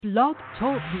Blog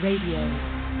Talk Radio.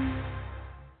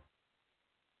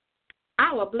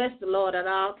 I will bless the Lord at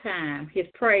all times. His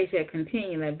praise shall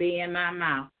continually be in my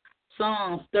mouth.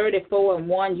 Psalms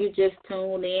 34:1. You just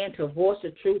tuned in to Voice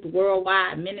of Truth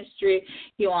Worldwide Ministry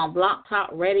here on Blog Talk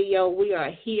Radio. We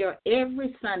are here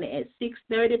every Sunday at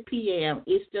 6:30 p.m.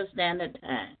 Eastern Standard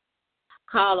Time.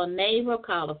 Call a neighbor,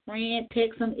 call a friend,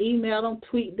 text them, email them,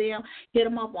 tweet them, hit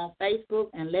them up on Facebook,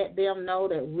 and let them know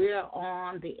that we're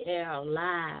on the air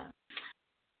live.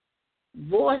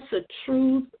 Voice of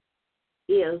Truth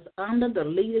is under the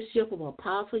leadership of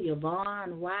Apostle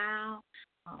Yvonne Wow,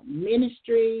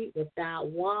 Ministry Without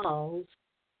Walls.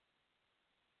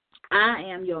 I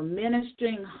am your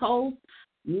ministering host,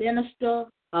 Minister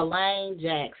Elaine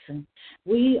Jackson.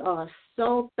 We are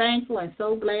so thankful and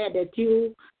so glad that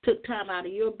you took time out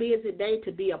of your busy day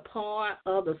to be a part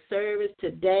of the service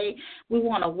today. We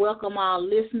want to welcome our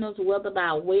listeners, whether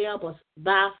by web or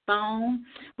by phone.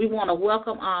 We want to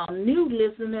welcome our new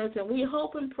listeners, and we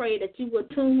hope and pray that you will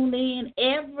tune in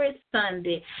every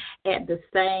Sunday at the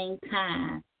same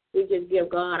time. We just give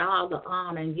God all the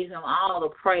honor and give him all the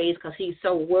praise because he's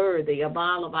so worthy of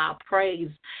all of our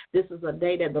praise. This is a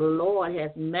day that the Lord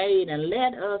has made, and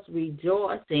let us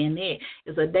rejoice in it.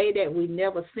 It's a day that we've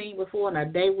never seen before and a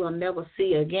day we'll never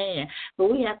see again. But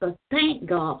we have to thank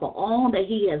God for all that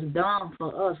he has done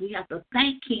for us. We have to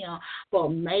thank him for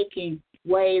making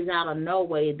ways out of no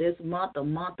way this month, a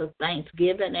month of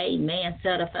Thanksgiving, amen,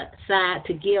 set aside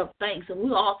to give thanks. And we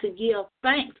ought to give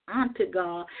thanks unto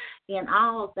God in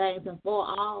all things and for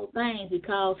all things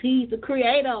because he's the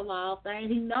creator of all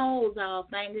things. He knows all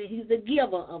things, and he's the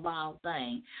giver of all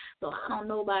things. So I don't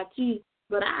know about you,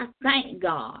 but I thank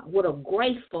God with a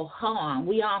grateful heart.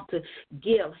 We ought to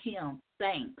give him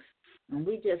thanks. And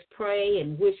we just pray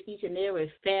and wish each and every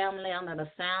family under the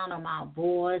sound of my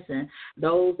voice and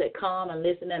those that come and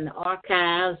listen in the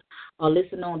archives or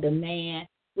listen on demand,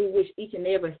 we wish each and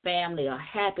every family a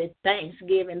happy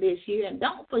Thanksgiving this year. And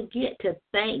don't forget to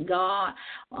thank God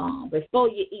before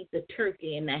you eat the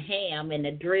turkey and the ham and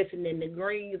the dressing and the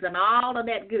greens and all of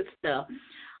that good stuff.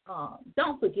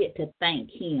 Don't forget to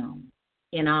thank him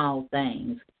in all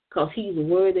things, because he's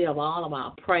worthy of all of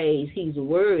our praise. He's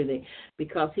worthy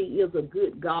because he is a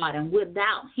good God, and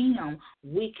without him,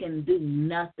 we can do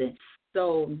nothing.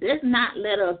 So let's not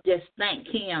let us just thank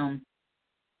him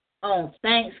on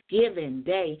Thanksgiving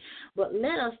Day, but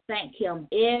let us thank him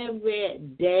every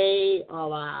day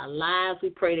of our lives. We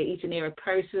pray that each and every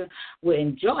person will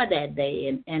enjoy that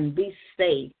day and be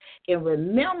safe. And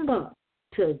remember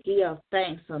to give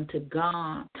thanks unto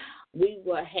God. We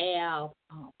will have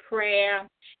prayer,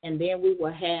 and then we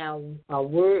will have a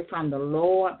word from the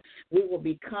Lord. We will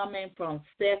be coming from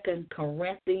 2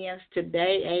 Corinthians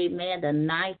today, amen, the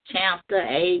 9th chapter,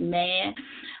 amen,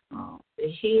 to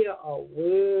hear a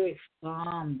word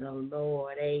from the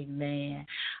Lord, amen.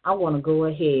 I want to go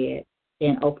ahead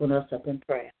and open us up in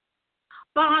prayer.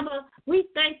 Father, we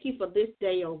thank you for this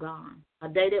day, oh God, a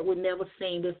day that we've never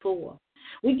seen before.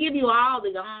 We give you all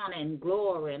the honor and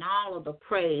glory and all of the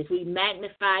praise. We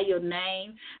magnify your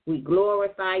name. We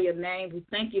glorify your name. We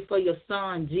thank you for your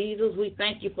son, Jesus. We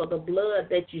thank you for the blood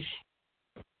that you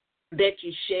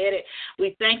shed it.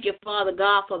 We thank you, Father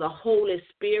God, for the Holy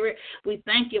Spirit. We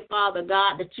thank you, Father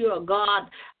God, that you're a God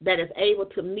that is able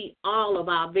to meet all of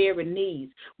our very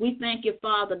needs. We thank you,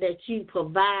 Father, that you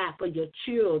provide for your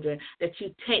children, that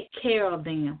you take care of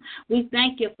them. We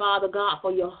thank you, Father God,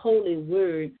 for your holy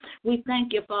word. We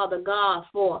thank you, Father God,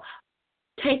 for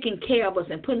taking care of us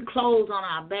and putting clothes on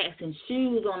our backs and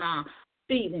shoes on our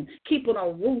feet and keeping a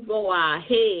roof over our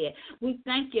head. We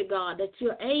thank you, God, that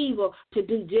you're able to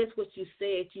do just what you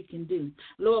said you can do.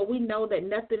 Lord, we know that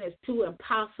nothing is too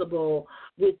impossible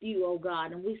with you, oh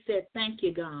God, and we said thank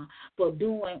you, God, for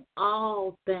doing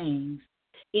all things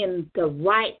in the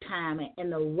right time and in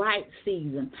the right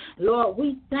season. Lord,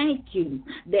 we thank you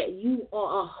that you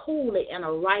are a holy and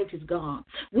a righteous God.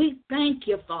 We thank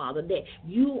you, Father, that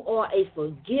you are a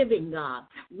forgiving God.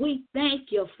 We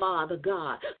thank you, Father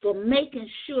God, for making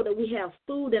sure that we have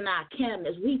food in our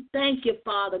cabinets. We thank you,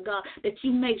 Father God, that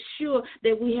you make sure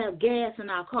that we have gas in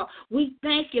our car. We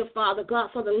thank you, Father God,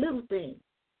 for the little things.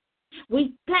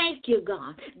 We thank you,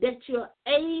 God, that you're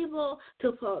able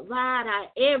to provide our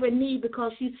every need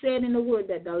because you said in the word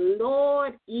that the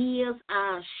Lord is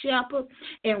our shepherd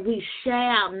and we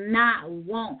shall not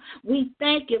want. We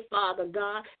thank you, Father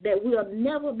God, that we'll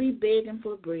never be begging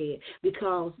for bread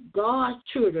because God's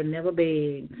children never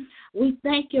beg. We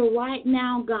thank you right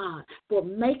now, God, for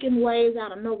making ways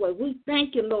out of no way. We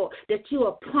thank you, Lord, that you're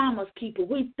a promise keeper.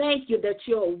 We thank you that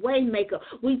you're a way maker.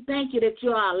 We thank you that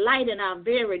you're our light in our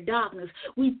very dark. darkness.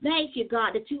 We thank you,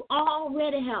 God, that you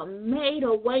already have made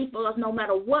a way for us no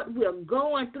matter what we're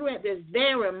going through at this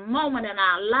very moment in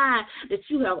our life, that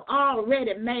you have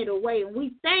already made a way. And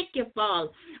we thank you, Father,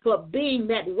 for being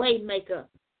that way maker.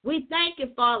 We thank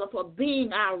you, Father, for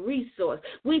being our resource.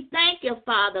 We thank you,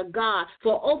 Father God,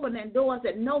 for opening doors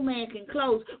that no man can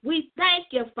close. We thank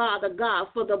you, Father God,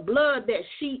 for the blood that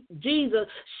Jesus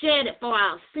shed for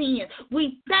our sins.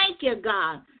 We thank you,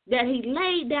 God, that he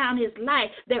laid down his life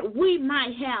that we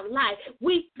might have life.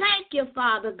 We thank you,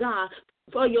 Father God,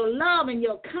 for your love and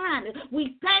your kindness.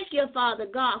 We thank you, Father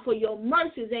God, for your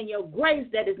mercies and your grace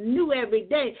that is new every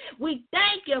day. We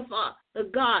thank you, Father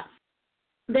God,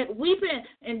 that weeping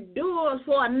endures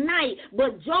for a night,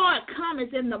 but joy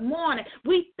cometh in the morning.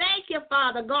 We thank you,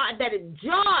 Father God, that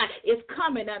joy is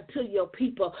coming unto your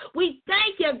people. We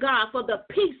thank you, God, for the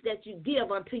peace that you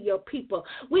give unto your people.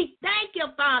 We thank you,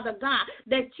 Father God,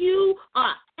 that you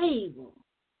are able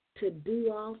to do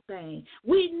all things.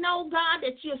 We know, God,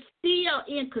 that you're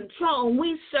still in control, and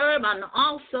we serve an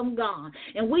awesome God.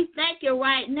 And we thank you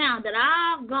right now that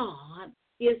our God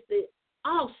is the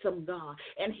awesome God,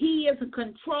 and he is in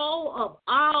control of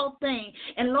all things.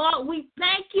 And Lord, we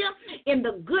thank you in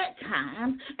the good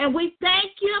times, and we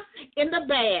thank you in the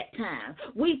bad times.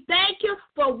 We thank you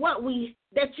for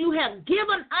that you have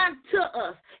given unto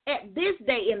us at this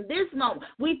day, in this moment.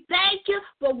 We thank you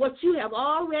for what you have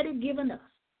already given us.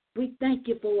 We thank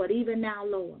you for it even now,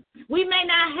 Lord. We may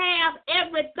not have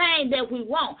everything that we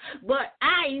want, but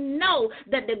I know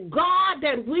that the God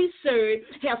that we serve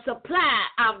has supplied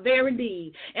our very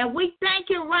need. And we thank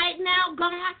you right now,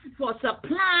 God, for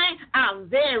supplying our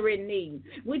very need.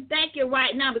 We thank you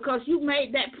right now because you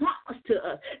made that promise to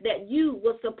us that you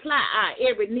will supply our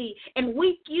every need. And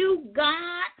we thank you,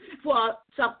 God, for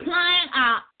supplying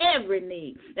our every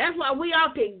need. That's why we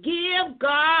ought to give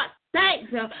God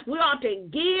thanks him. We ought to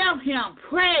give him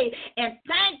praise and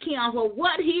thank him for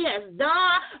what he has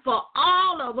done for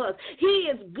all of us. He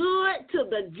is good to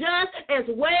the just as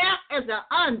well as the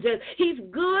unjust. He's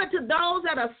good to those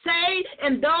that are saved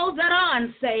and those that are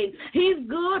unsaved. He's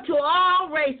good to all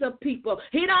race of people.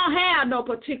 He don't have no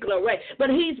particular race, but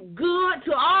he's good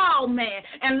to all men.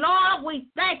 And Lord, we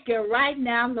thank you right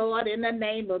now, Lord, in the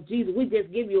name of Jesus. We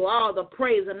just give you all the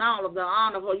praise and all of the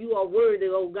honor, for you are worthy,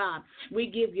 oh God. We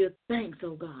give you thanks,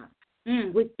 oh God.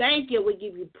 We thank you. We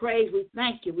give you praise. We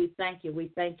thank you. We thank you.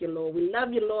 We thank you, Lord. We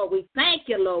love you, Lord. We thank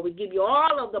you, Lord. We give you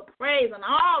all of the praise and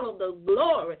all of the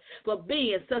glory for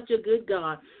being such a good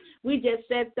God. We just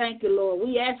said thank you, Lord.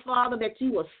 We ask, Father, that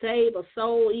you will save a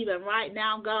soul even right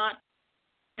now, God.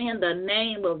 In the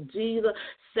name of Jesus,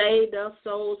 save their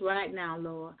souls right now,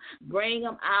 Lord. Bring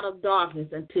them out of darkness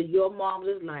into your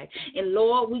marvelous light. And,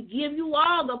 Lord, we give you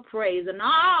all the praise and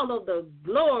all of the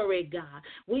glory, God.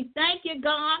 We thank you,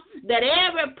 God, that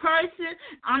every person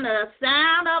under the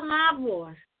sound of my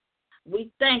voice, we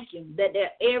thank you that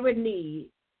their every need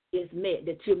is met,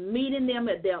 that you're meeting them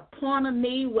at their point of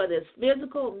need, whether it's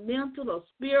physical, mental, or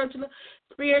spiritually.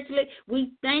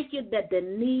 We thank you that the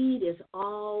need is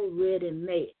already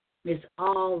met. It's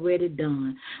already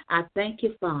done. I thank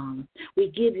you, Father.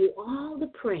 We give you all the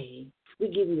praise. We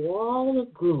give you all the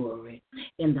glory.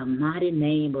 In the mighty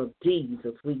name of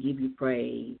Jesus, we give you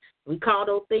praise. We call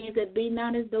those things that be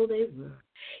not as though they were.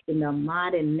 In the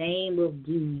mighty name of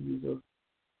Jesus.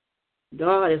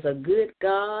 God is a good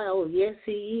God. Oh, yes,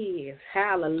 he is.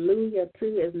 Hallelujah to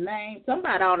his name.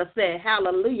 Somebody ought to say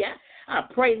hallelujah. I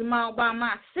praise him all by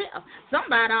myself.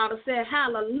 Somebody ought to say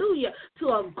hallelujah to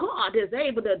a God that's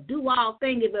able to do all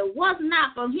things. If it was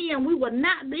not for him, we would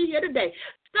not be here today.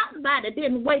 Somebody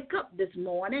didn't wake up this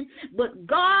morning, but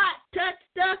God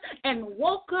touched us and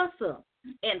woke us up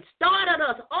and started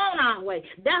us on our way.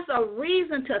 That's a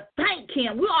reason to thank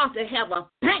him. We ought to have a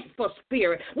thankful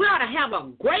spirit. We ought to have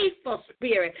a grateful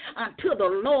spirit unto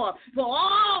the Lord for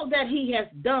all that he has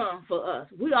done for us.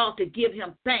 We ought to give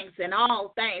him thanks in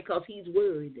all things because he's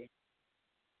worthy.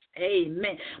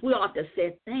 Amen. We ought to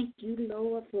say, thank you,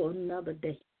 Lord, for another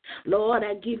day. Lord,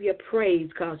 I give you praise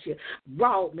because you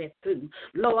brought me through.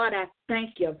 Lord, I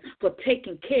thank you for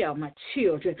taking care of my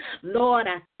children. Lord,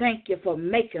 I thank you for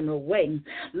making a way.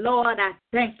 Lord, I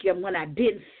thank you when I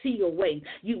didn't see a way,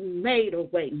 you made a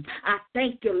way. I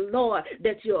thank you, Lord,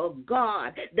 that you're a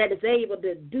God that is able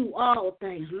to do all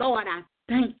things. Lord, I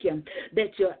thank you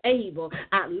that you're able.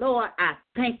 Lord, I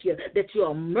thank you that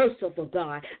you're a merciful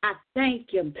God. I thank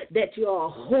you that you're a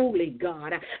holy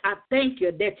God. I thank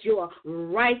you that you're a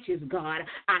righteous God.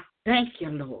 I thank you,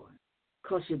 Lord,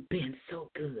 because you've been so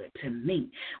good to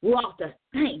me. We ought to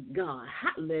thank God.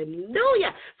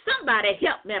 Hallelujah. Somebody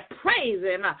help me praise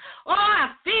him. Oh,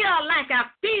 I feel like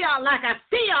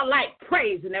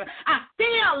praising him. I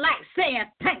feel like saying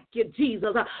thank you, Jesus.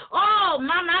 Oh,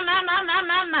 my.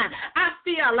 I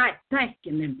feel like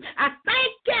thanking him. I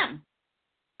thank him.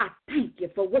 I thank you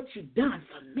for what you've done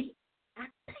for me. I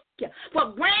thank you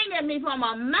for bringing me from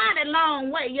a mighty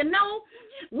long way. You know,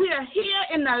 we are here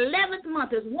in the 11th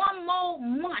month. There's one more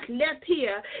month left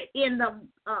here in the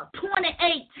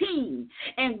 2018,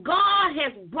 and God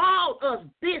has brought us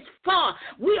this far.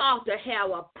 We ought to have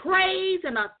a praise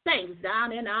and a thanks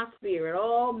down in our spirit.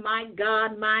 Oh, my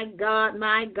God, my God,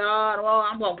 my God. Oh,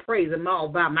 I'm going to praise him all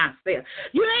by myself.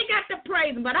 You ain't got to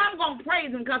praise him, but I'm going to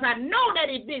praise him because I know that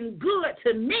he's been good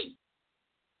to me.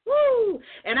 Woo!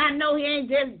 And I know he ain't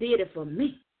just did it for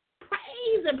me.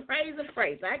 Praise and praise and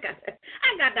praise. I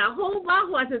got the whole my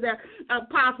horses, the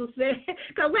apostle said,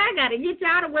 because I got to get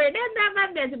y'all the word. That's not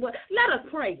my message, but let us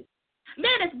praise.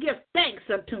 Let us give thanks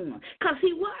unto him, because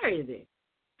he worthy.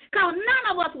 Because none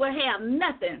of us will have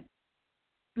nothing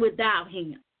without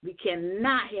him. We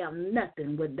cannot have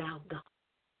nothing without God.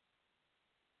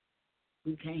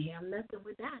 We can't have nothing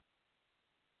without him.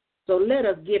 So let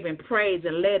us give him praise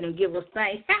and let him give us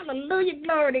thanks. Hallelujah,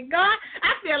 glory to God.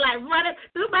 I feel like running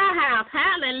through my house.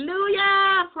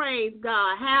 Hallelujah, praise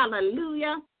God.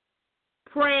 Hallelujah,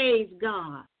 praise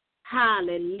God.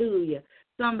 Hallelujah.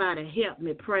 Somebody help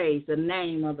me praise the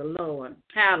name of the Lord.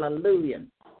 Hallelujah.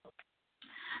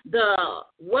 The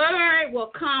word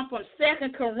will come from 2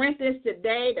 Corinthians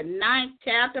today, the 9th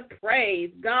chapter.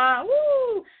 Praise God.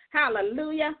 Woo!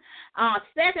 Hallelujah.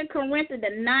 2 Corinthians, the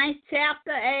 9th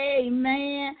chapter.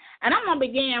 Amen. And I'm going to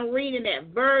begin reading at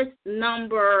verse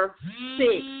number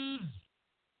 6.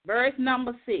 Verse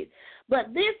number 6.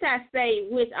 But this I say,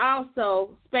 which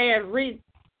also sparingly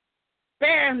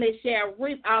shall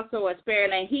reap also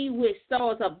sparingly, and he which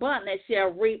sows abundantly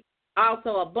shall reap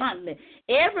also abundantly.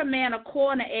 Every man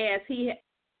according as he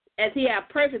hath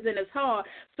purpose in his heart,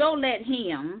 so let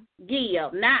him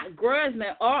give, not grudgingly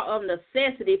or of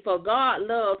necessity, for God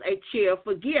loves a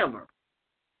cheerful giver.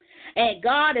 And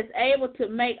God is able to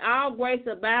make all grace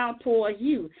abound toward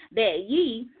you, that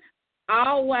ye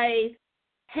always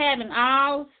having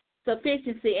all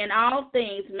sufficiency in all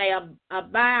things may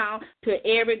abound to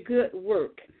every good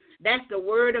work. That's the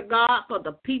word of God for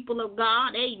the people of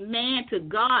God. Amen. To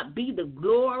God be the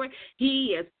glory.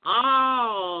 He is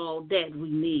all that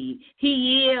we need.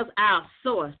 He is our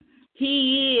source.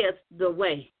 He is the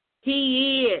way.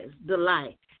 He is the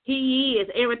light. He is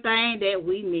everything that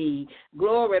we need.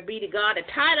 Glory be to God. The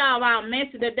title of our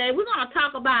message today, we're going to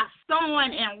talk about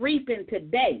sowing and reaping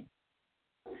today.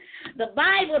 The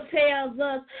Bible tells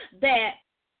us that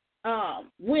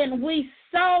when we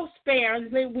sow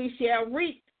sparingly, we shall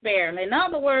reap sparingly. In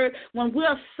other words, when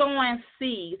we're sowing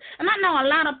seeds, and I know a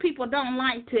lot of people don't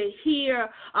like to hear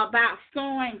about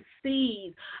sowing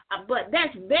seeds, but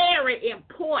that's very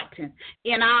important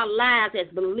in our lives as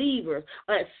believers,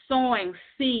 sowing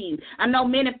seeds. I know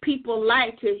many people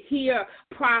like to hear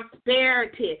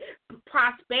prosperity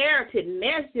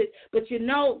messages, but you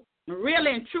know,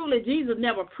 really and truly, Jesus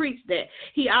never preached that.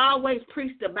 He always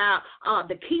preached about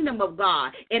the kingdom of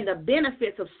God and the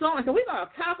benefits of sowing. So we're going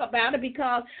to talk about it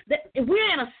because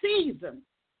we're in a season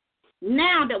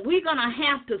now that we're going to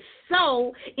have to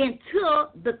sow into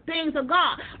the things of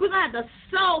God. We're going to have to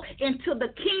sow into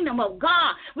the kingdom of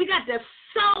God. We got to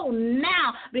sow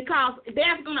now, because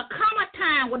there's going to come a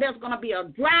time where there's going to be a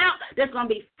drought, there's going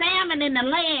to be famine in the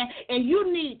land, and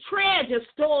you need treasures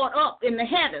stored up in the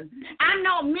heavens. I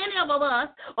know many of us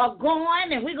are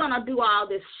going, and we're going to do all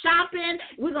this shopping,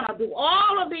 we're going to do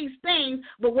all of these things,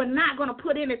 but we're not going to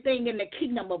put anything in the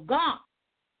kingdom of God.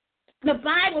 The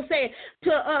Bible says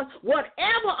to us,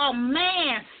 whatever a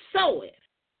man soweth,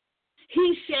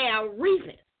 he shall reap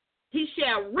it. He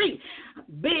shall reap.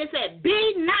 It said,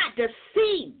 be not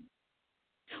deceived.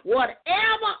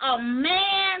 Whatever a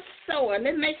man soweth,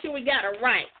 let's make sure we got it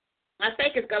right. I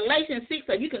think it's Galatians 6,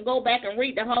 so you can go back and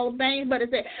read the whole thing. But it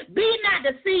said, be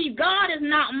not deceived. God is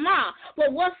not mocked.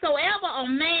 But whatsoever a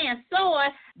man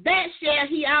soweth, that shall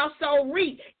he also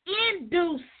reap. In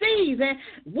due season,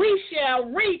 we shall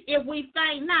reap if we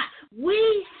faint not.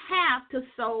 We have to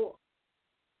sow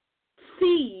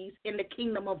seeds in the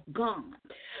kingdom of God.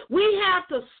 We have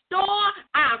to store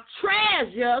our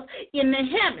treasures in the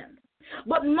heavens.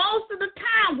 But most of the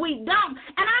time we don't.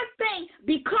 And I think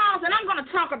because, and I'm going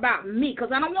to talk about me,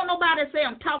 because I don't want nobody to say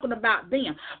I'm talking about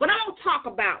them, but I'm going to talk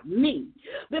about me.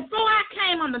 Before I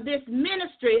came under this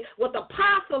ministry with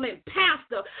apostle and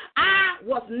pastor, I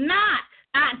was not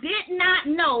I did not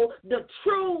know the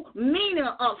true meaning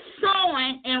of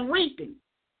sowing and reaping.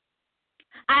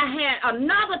 I had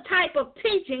another type of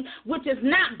teaching which is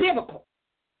not biblical.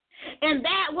 And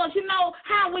that was,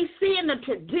 how we see in the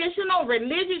traditional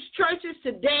religious churches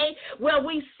today, where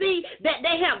we see that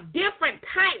they have different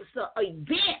types of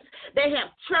events. They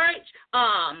have church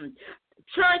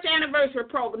anniversary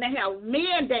program. They have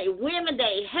Men Day, Women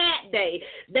Day, Hat Day.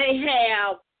 They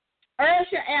have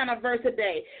Usher Anniversary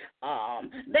Day.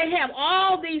 They have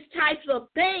all these types of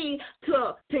things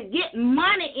to get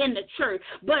money in the church.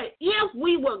 But if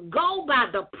we would go by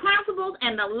the principles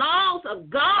and the laws of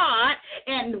God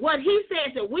and what he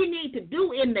says that we need to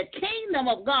do in the kingdom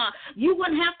of God, you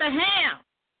wouldn't have to have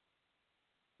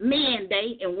Men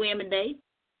Day and Women Day.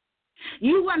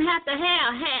 You wouldn't have to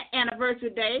have Hat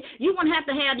Anniversary Day. You wouldn't have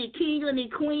to have these kings and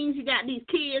these queens you got these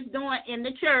kids doing in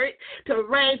the church to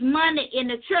raise money in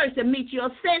the church to meet your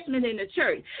assessment in the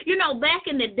church. Back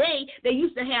in the day, they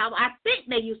used to have, I think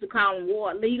they used to call them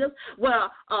ward leaders.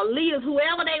 Well, leaders,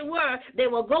 whoever they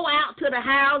would go out to the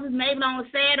houses maybe on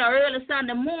Saturday or early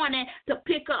Sunday morning to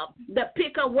pick up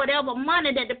whatever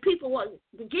money that the people would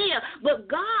give. But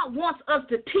God wants us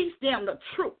to teach them the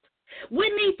truth. We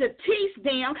need to teach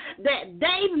them that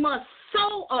they must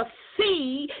sow a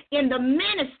seed in the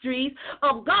ministries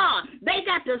of God. They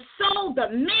got to sow the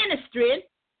ministry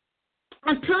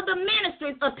unto the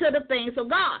ministries, unto the things of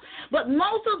God. But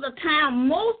most of the time,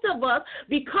 most of us,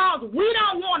 because we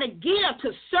don't want to give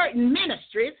to certain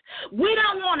ministries, we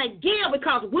don't want to give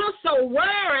because we're so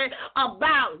worried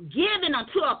about giving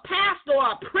unto a pastor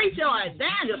or a preacher or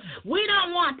evangelist. We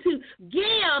don't want to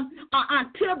give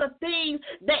unto the things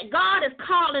that God is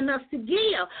calling us to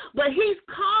give. But he's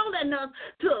calling us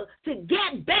to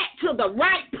get back to the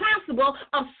right principle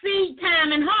of seed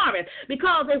time and harvest.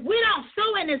 Because if we don't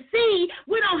sow in the seed,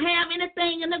 we don't have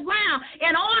anything in the ground.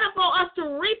 In order for us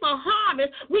to reap a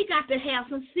harvest, we got to have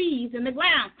some seeds in the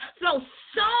ground. So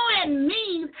sowing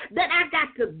means that I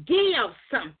got to give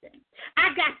something.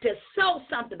 I got to sow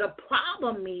something. The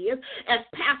problem is, as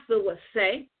Pastor would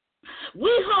say,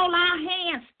 we hold our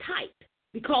hands tight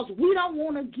because we don't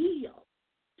want to give.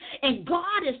 And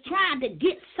God is trying to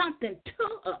get something to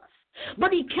us.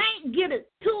 But he can't get it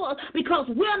to us because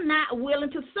we're not willing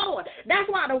to sow it. That's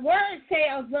why the word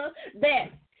tells us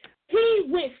that he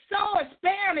which soweth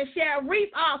sparingly shall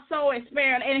reap also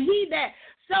sparingly, and he that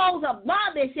sows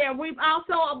abundantly shall reap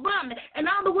also abundantly. In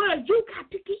other words, you got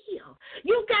to give.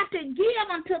 You got to give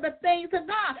unto the things of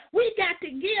God. We got to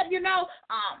give.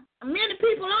 Many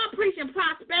people are preaching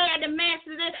prosperity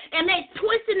messages, and they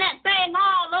twisting that thing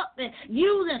all up and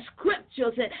using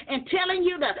scriptures and telling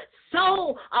you to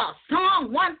sow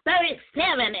Psalm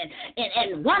 137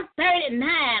 and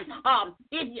 139.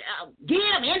 Give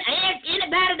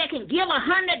anybody that can give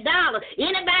 $100.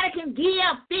 Anybody can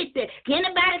give $50.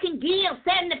 Anybody can give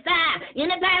 $75.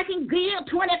 Anybody can give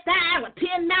 $25 or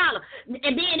 $10.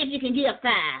 And then if you can give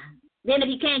 $5. Then if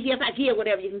you can't give, I give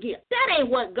whatever you can give. That ain't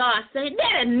what God said.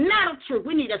 That is not the truth.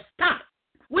 We need to stop.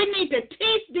 We need to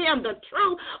teach them the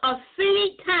truth of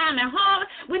seed time and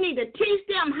harvest. We need to teach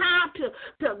them how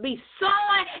to be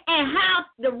sowing and how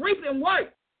the reaping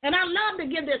works. And I love to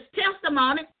give this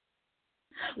testimony.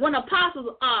 When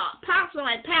Apostle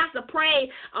and Pastor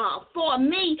prayed for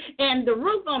me and the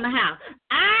roof on the house,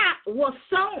 I was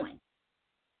sowing.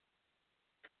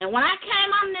 And when I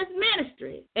came on this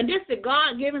ministry, and this is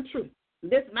God-given truth,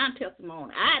 this is my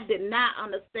testimony, I did not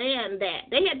understand that.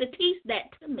 They had to teach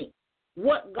that to me,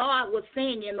 what God was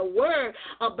saying in the Word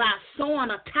about sowing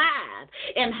a tithe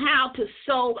and how to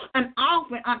sow an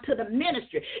offering unto the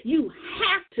ministry. You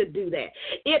have to do that.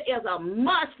 It is a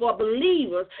must for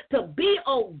believers to be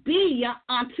obedient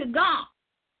unto God.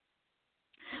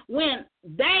 When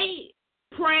they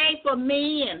pray for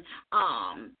me and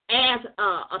as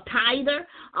a tither,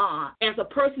 as a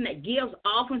person that gives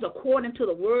offerings according to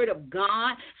the word of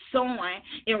God, sowing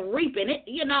and reaping it,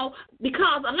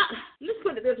 because let's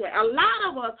put it this way, a lot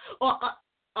of us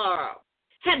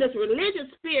have this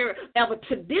religious spirit of a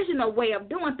traditional way of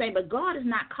doing things, but God is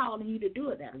not calling you to do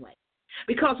it that way.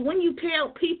 Because when you tell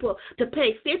people to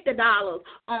pay $50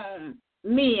 on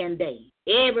Men Day,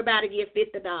 everybody give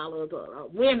 $50, or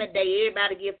Women Day,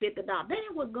 everybody give $50. That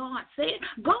ain't what God said.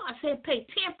 God said pay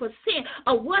 10%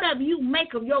 of whatever you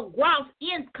make of your gross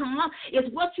income is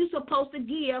what you're supposed to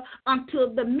give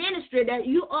unto the ministry that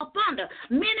you up under.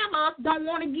 Many of us don't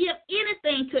want to give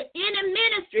anything to any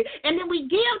ministry, and then we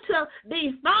give to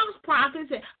these false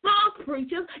prophets and false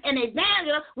preachers and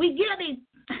evangelists. We give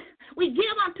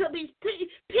unto these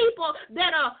people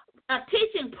that are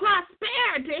teaching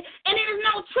prosperity, and there is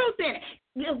no truth in it.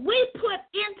 If we put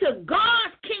into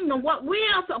God's kingdom what we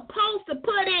are supposed to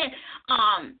put in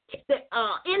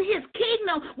his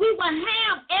kingdom, we will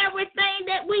have everything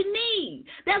that we need.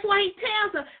 That's why he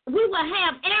tells us we will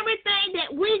have everything that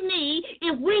we need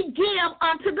if we give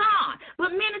unto God.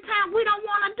 But many times we don't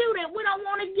want to do that. We don't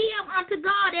want to give unto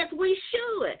God as we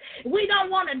should. We don't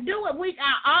want to do it.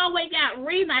 I always got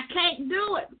reason I can't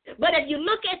do it. But if you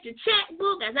look at your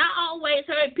checkbook, as I always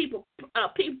heard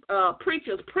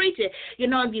preachers preach it, you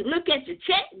know, if you look at your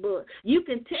checkbook, you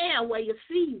can tell where your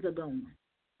seeds are going.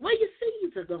 Where your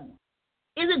seeds are going.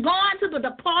 Is it going to the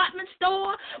department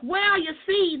store? Where are your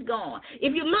seeds going?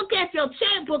 If you look at your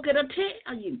checkbook, it'll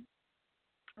tell you.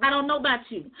 I don't know about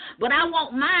you, but I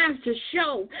want mine to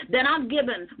show that I'm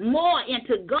giving more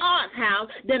into God's house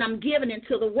than I'm giving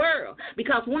into the world.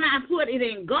 Because when I put it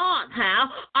in God's house,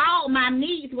 all my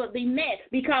needs will be met.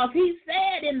 Because he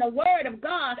said in the word of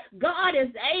God, God is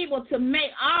able to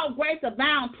make all grace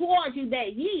abound towards you,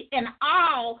 that ye and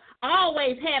all,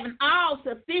 always having all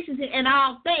sufficiency in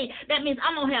all things. That means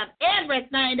I'm going to have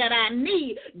everything that I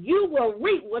need. You will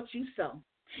reap what you sow.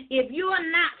 If you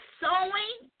are not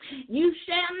sowing, you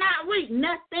shall not reap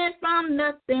nothing from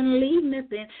nothing, leave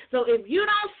nothing. So if you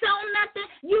don't sow nothing,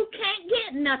 you can't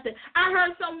get nothing. I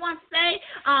heard someone say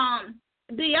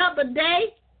the other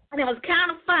day, and it was kind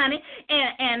of funny,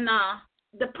 and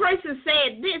the person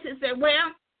said this. It said,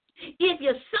 well, if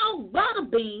you sow butter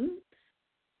beans,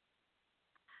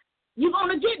 you're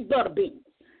going to get butter beans.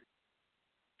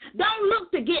 Don't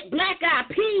look to get black-eyed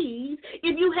peas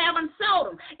if you haven't sowed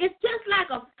them. It's just like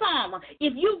a farmer.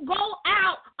 If you go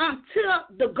out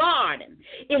onto the garden,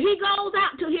 if he goes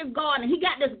out to his garden, he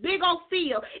got this big old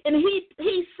field, and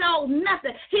he sowed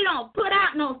nothing. He don't put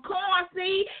out no corn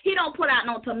seed. He don't put out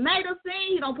no tomato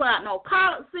seed. He don't put out no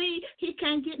collard seed. He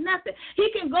can't get nothing.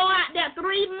 He can go out there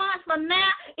 3 months from now,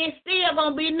 it's still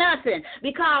going to be nothing,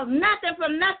 because nothing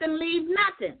from nothing leaves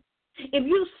nothing. If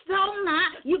you sow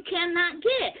not, you cannot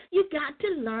get. You got to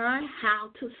learn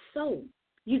how to sow.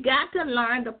 You got to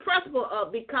learn the principle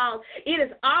of, because it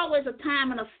is always a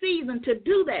time and a season to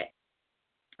do that.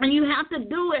 And you have to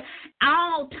do it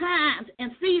all times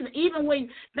and seasons, even when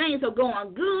things are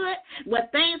going good, when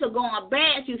things are going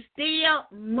bad, you still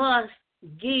must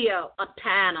give a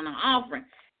tithe and an offering.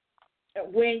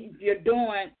 When you're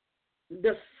doing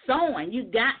the sowing, you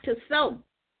got to sow.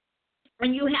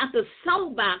 And you have to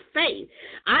sow by faith.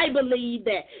 I believe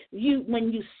that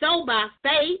when you sow by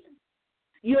faith,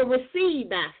 you'll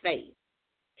receive by faith.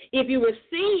 If you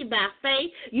receive by faith,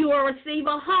 you will receive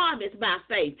a harvest by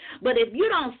faith. But if you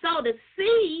don't sow the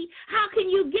seed, how can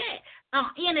you get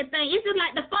anything? It's just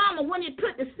like the farmer, when he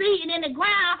put the seed in the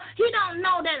ground, he don't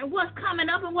know that what's coming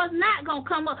up and what's not going to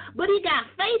come up, but he got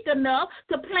faith enough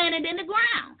to plant it in the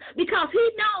ground, because he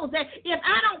knows that if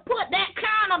I don't put that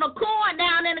kernel of corn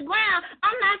down in the ground,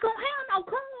 I'm not going to have no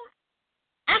corn.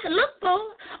 I can look for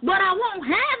it, but I won't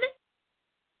have it.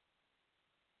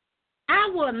 I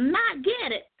will not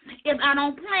get it if I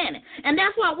don't plant it. And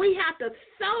that's why we have to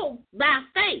sow by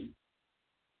faith.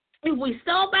 If we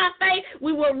sow by faith,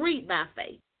 we will reap by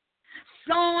faith.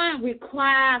 Sowing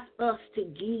requires us to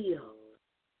give.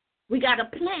 We got to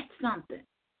plant something.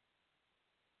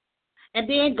 And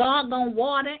then God going to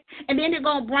water it, and then they're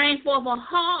going to bring forth a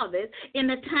harvest in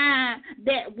the time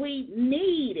that we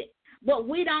need it. But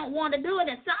we don't want to do it.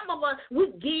 And some of us,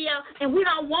 we give, and we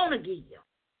don't want to give.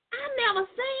 I never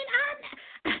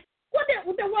seen,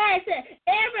 what the word said,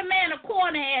 every man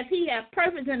according as he has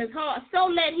purpose in his heart, so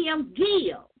let him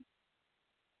give.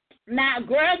 Not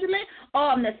grudgingly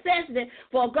or necessity,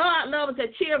 for God loves a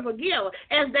cheerful giver.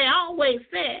 As they always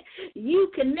said,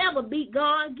 you can never beat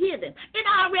God given. It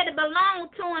already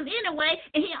belongs to him anyway,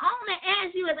 and he only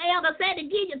asks you, as Elder said, to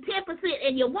give you 10%,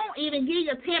 and you won't even give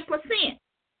you 10%.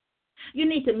 You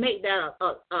need to make that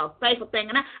a faithful thing.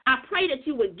 And I pray that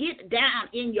you would get down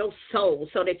in your soul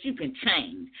so that you can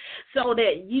change, so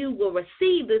that you will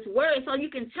receive this word so you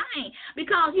can change.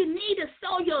 Because you need to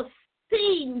sow your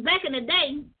seed. Back in the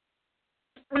day,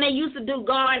 when they used to do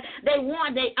garden, they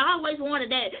always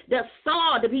wanted the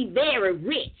soil to be very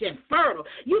rich and fertile.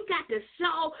 You got to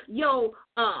sow your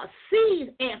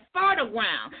seeds in fertile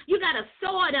ground. You got to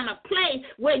sow it in a place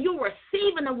where you're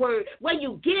receiving the word, where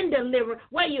you're getting delivered,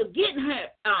 where you're getting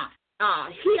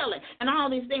healing, and all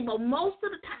these things. But most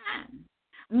of the time,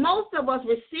 most of us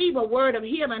receive a word of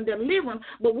healing, deliverance,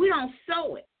 but we don't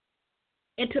sow it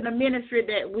into the ministry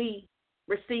that we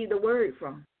receive the word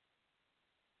from.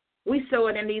 We sow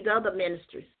it in these other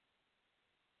ministries.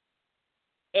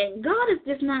 And God is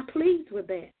just not pleased with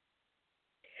that.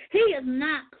 He is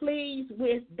not pleased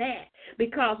with that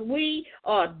because we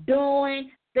are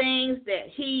doing things that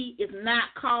he is not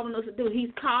calling us to do. He's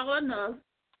calling us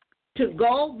to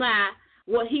go by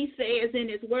what he says in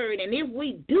his word. And if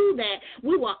we do that,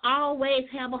 we will always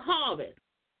have a harvest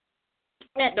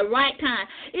at the right time.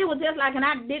 It was just like, and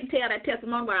I didn't tell that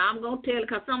testimony, but I'm going to tell it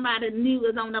because somebody new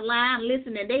is on the line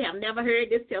listening. They have never heard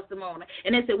this testimony.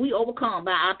 And they said, we overcome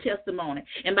by our testimony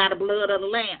and by the blood of the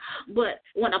Lamb. But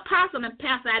when Apostle and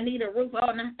Pastor, I need a roof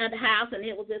on the house, and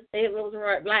it was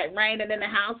like raining in the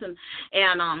house,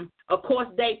 and of course,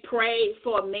 they prayed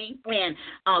for me, and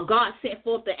God sent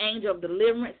forth the angel of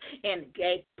deliverance, and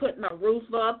they put my roof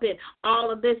up and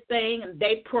all of this thing, and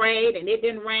they prayed, and it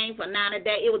didn't rain for 90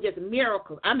 days. It was just a miracle.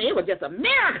 I mean, it was just a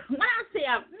miracle. When I say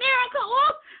a miracle,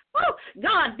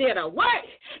 God did a work,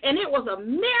 and it was a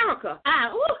miracle.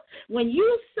 When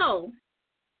you sow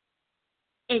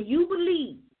and you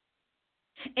believe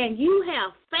and you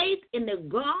have faith in the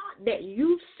God that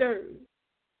you serve,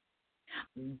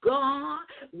 God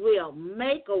will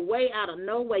make a way out of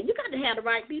no way. You got to have the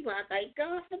right people. I thank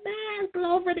God for that.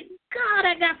 Glory to God.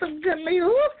 I got some good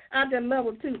leaders. I just love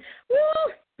them too.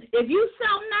 If you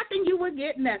sow nothing, you will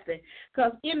get nothing.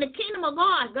 Because in the kingdom of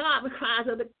God, God requires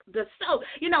us to sow.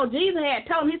 You know, Jesus had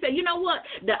told him, he said, you know what?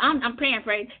 I'm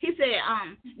paraphrasing. He said,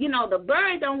 the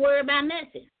birds don't worry about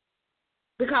nothing,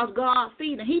 because God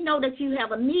feeds them. He know that you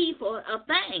have a need for a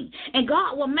thing, and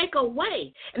God will make a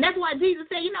way. And that's why Jesus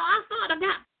said, our Father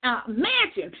got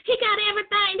mansion. He got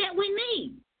everything that we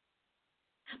need.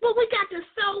 But we got to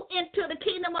sow into the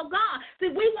kingdom of God. See,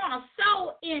 we want to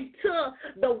sow into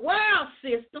the world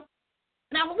system.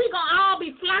 Now, we're going to all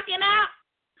be flocking out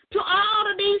to all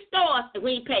of these stores.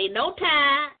 We ain't paid no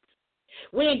tithes.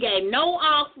 We ain't gave no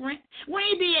offering. We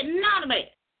ain't did none of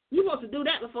that. You're supposed to do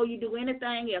that before you do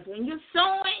anything else. When you're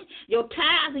sowing, your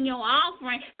tithes and your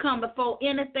offering come before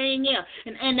anything else.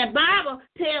 And the Bible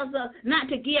tells us not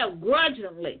to give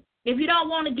grudgingly. If you don't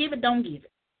want to give it, don't give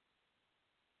it.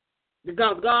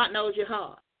 Because God knows your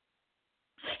heart.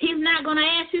 He's not going to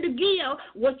ask you to give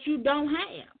what you don't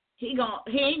have. He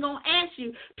ain't going to ask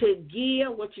you to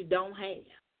give what you don't have.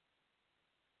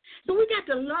 So we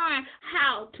got to learn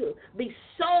how to be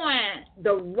sowing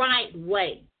the right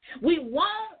way. We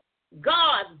want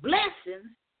God's blessings,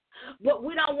 but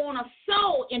we don't want to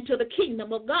sow into the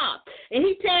kingdom of God. And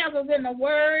he tells us in the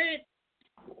word,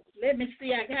 let me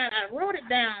see, I wrote it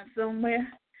down somewhere.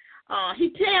 He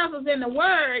tells us in the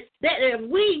word that if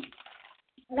we,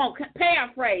 well,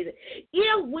 paraphrase it,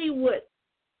 if we would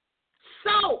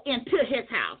sow into his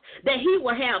house, that he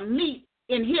will have meat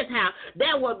in his house,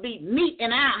 there will be meat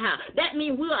in our house. That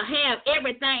means we'll have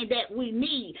everything that we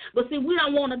need. But see, we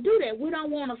don't want to do that. We don't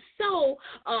want to sow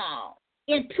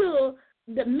into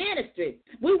the ministry.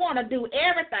 We want to do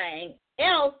everything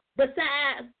else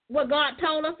besides what God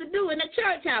told us to do in the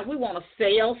church house. We want to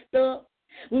sell stuff.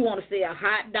 We want to sell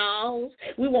hot dogs.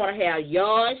 We want to have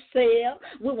yard sale.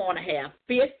 We want to have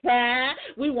fish fry.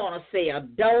 We want to sell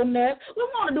donuts. We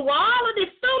want to do all of this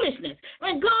foolishness.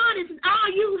 When God is,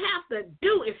 all you have to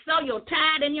do is sow your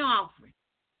tithe and your offering.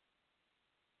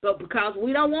 But because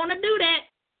we don't want to do that,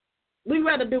 we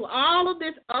rather do all of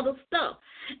this other stuff.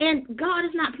 And God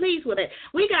is not pleased with it.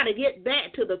 We got to get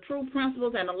back to the true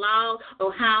principles and the laws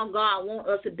of how God wants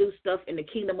us to do stuff in the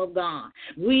kingdom of God.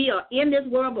 We are in this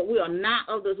world, but we are not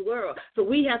of this world. So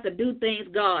we have to do things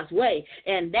God's way.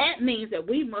 And that means that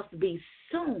we must be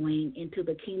sowing into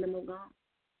the kingdom of God.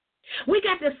 We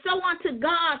got to sow unto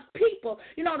God's people.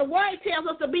 You know, the word tells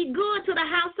us to be good to the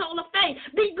household of faith.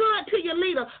 Be good to your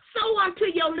leader. Sow unto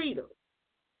your leader.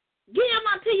 Give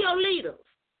unto your leaders.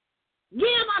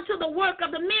 Give unto the work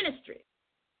of the ministry.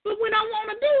 But we don't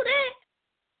want to do that.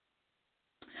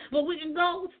 But we can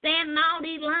go stand in all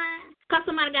these lines because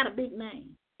somebody got a big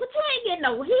name. But you ain't getting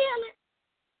no healing.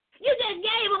 You just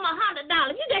gave them $100.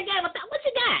 You just gave them what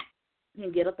you got? You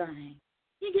didn't get a thing.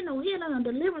 You ain't get no healing or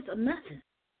deliverance or nothing.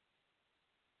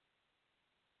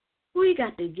 We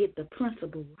got to get the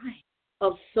principle right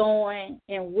of sowing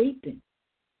and reaping.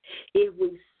 If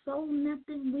we sow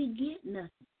nothing, we get nothing.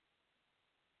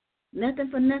 Nothing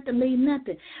for nothing, leave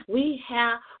nothing. We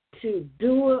have to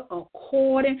do it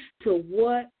according to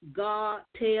what God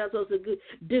tells us to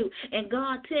do. And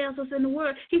God tells us in the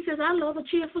Word, He says, I love a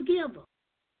cheerful giver.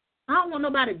 I don't want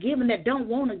nobody giving that don't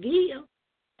want to give.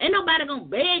 Ain't nobody going to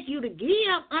beg you to give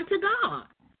unto God.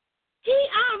 He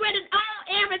already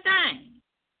owns everything.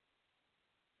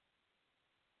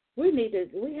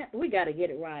 We got to get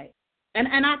it right. And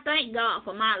I thank God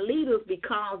for my leaders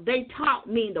because they taught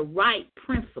me the right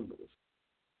principles.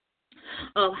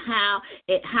 of how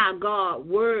God's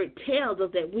word tells us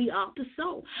that we ought to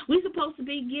sow. We're supposed to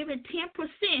be giving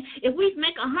 10%. If we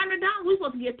make $100, we're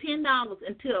supposed to give $10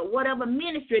 into whatever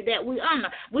ministry that we honor.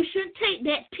 We shouldn't take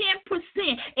that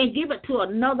 10% and give it to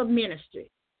another ministry.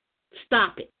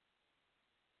 Stop it.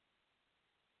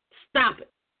 Stop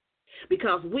it.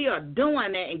 Because we are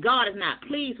doing that, and God is not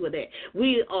pleased with it.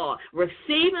 We are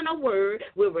receiving a word,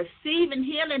 we're receiving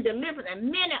healing, deliverance, and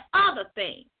many other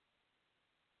things.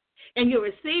 And you're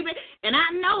receiving, and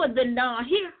I know it's been done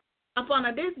here up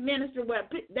under this ministry where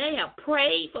they have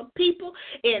prayed for people,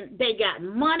 and they got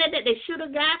money that they should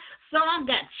have got. Some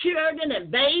got children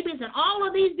and babies and all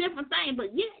of these different things,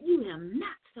 but yet you have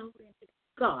not sold into it.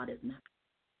 God is not.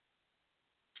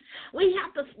 We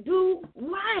have to do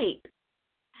right.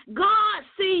 God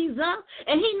sees us,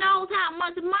 and he knows how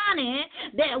much money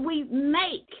that we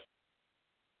make.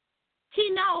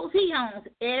 He knows he owns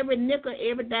every nickel,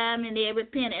 every dime, and every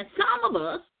penny. And some of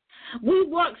us, we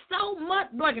work so much,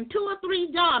 working 2 or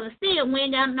 3 jobs, and still we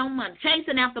ain't got no money,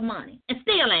 chasing after money, and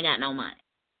still ain't got no money.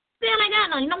 Still ain't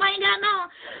got no, you know why ain't got no?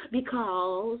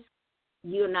 Because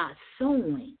you're not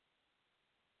sowing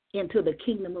into the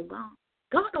kingdom of God.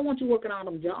 God don't want you working on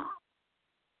them jobs.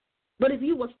 But if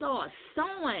you will start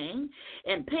sowing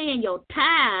and paying your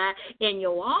tithe and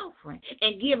your offering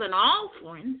and giving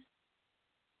offerings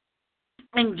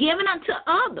and giving unto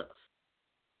others,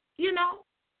 you know,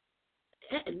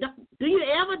 do you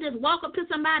ever just walk up to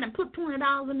somebody and put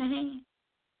 $20 in their hand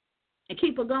and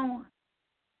keep it going?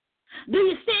 Do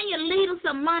you send your leader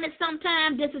some money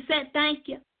sometime just to say thank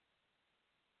you?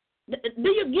 Do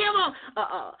you give them,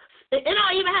 it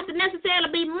don't even have to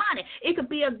necessarily be money. It could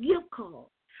be a gift card.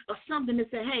 Or something to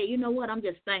say, hey, you know what, I'm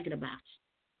just thinking about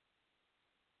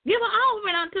you. Give an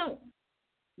offering unto them.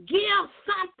 Give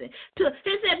something.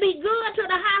 He said, be good to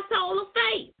the household of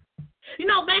faith. You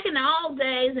know, back in the old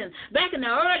days and back in the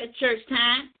early church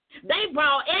time, they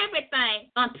brought everything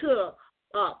unto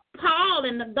Paul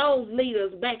and those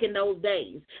leaders back in those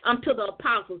days, unto the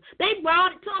apostles. They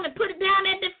brought it to them and put it down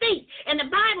at their feet. And the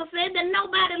Bible said that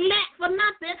nobody lacked for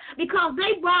nothing because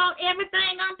they brought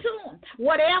everything unto them.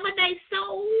 Whatever they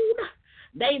sold,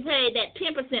 they paid that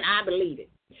 10%, I believe it.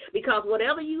 Because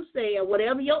whatever you sell,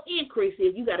 whatever your increase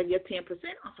is, you got to get 10%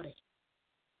 off of it.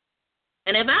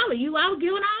 And if I were you, I would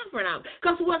give an offering out.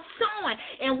 Because we're sowing,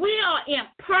 and we are in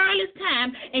perilous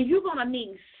time, and you're going to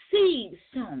need seeds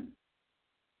sown.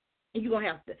 And you're going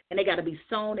to have to, and they got to be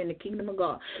sown in the kingdom of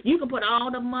God. You can put all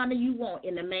the money you want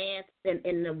in the man's,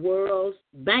 in the world's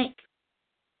bank.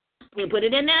 You can put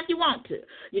it in there if you want to.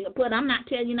 You can put, I'm not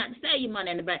telling you not to save your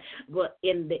money in the bank, but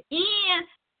in the end,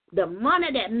 the money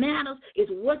that matters is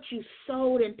what you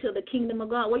sold into the kingdom of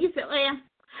God. Well, you say, well,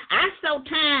 I sow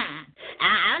time.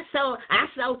 I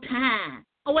sow time.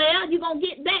 Well, you're going to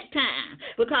get that time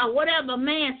because whatever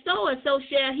man soweth, so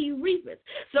shall he reap it.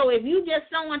 So if you just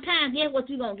sowing time, guess what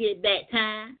you're going to get that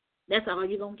time? That's all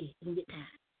you're going to get. You're going to get time.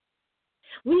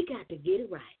 We got to get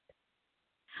it right.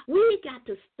 We got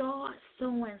to start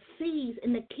sowing seeds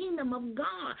in the kingdom of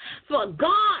God for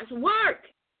God's work.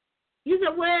 You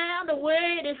say, well, the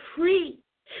word is free.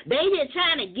 They just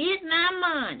trying to get my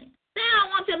money. They don't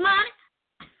want your money.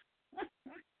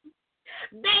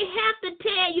 They have to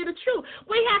tell you the truth.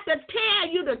 We have to tell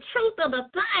you the truth of the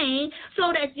thing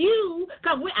so that you,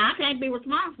 because I can't be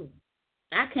responsible.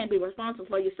 I can't be responsible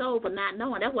for your soul for not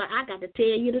knowing. That's why I got to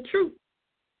tell you the truth.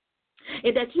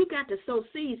 Is that you got to sow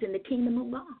seeds in the kingdom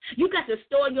of God. You got to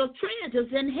store your treasures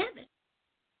in heaven.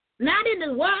 Not in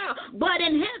the world, but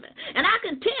in heaven. And I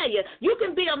can tell you, you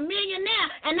can be a millionaire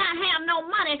and not have no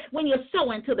money when you're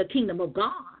sowing to the kingdom of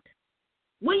God.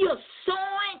 When you're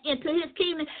sowing into his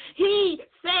kingdom, he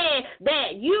said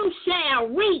that you shall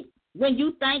reap when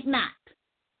you think not.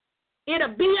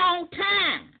 It'll be on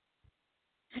time.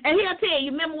 And he'll tell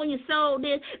you, remember when you sold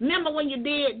this? Remember when you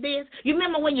did this? You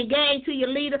remember when you gave to your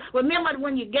leader? Remember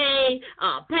when you paid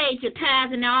your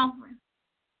tithes and offering?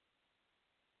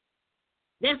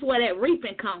 That's where that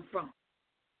reaping comes from.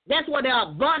 That's where the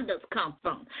abundance comes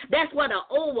from. That's where the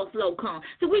overflow comes.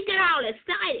 So we get all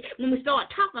excited when we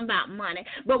start talking about money,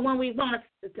 but when we want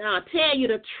to tell you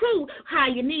the truth, how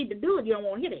you need to do it, you don't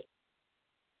want to hear it.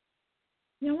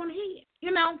 You don't want to hear it.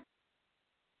 You know,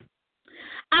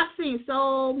 I've seen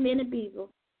so many people.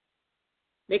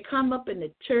 They come up in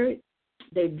the church,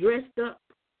 they dressed up.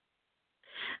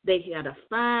 They got a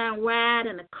fine ride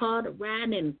in the car,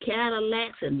 riding in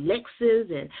Cadillacs and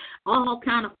Lexus and all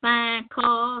kind of fine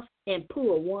cars, and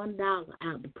pull $1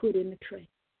 out to put in the tray.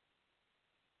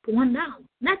 $1. Now,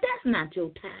 that's not your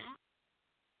time.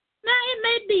 Now, it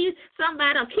may be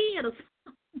somebody, a kid or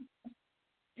something.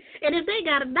 And if they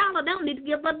got $1, they don't need to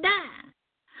give a dime.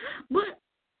 But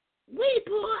we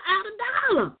pull out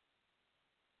 $1.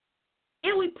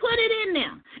 And we put it in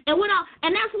there. And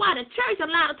that's why the church a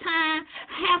lot of times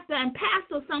and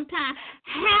pastors sometimes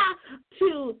have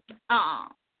to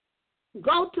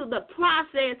go to the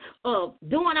process of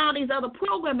doing all these other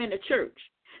programs in the church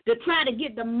to try to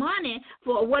get the money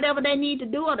for whatever they need to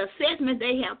do or the assessments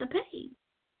they have to pay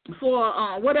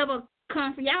for whatever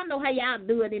conference. Y'all know how y'all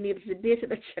do it in the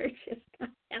traditional churches.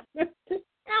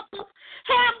 Help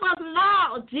us,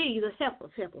 Lord Jesus. Help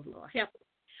us, Lord. Help us.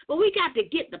 But we got to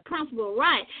get the principle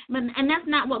right, and that's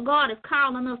not what God is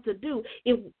calling us to do.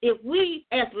 If we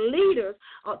as leaders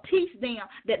teach them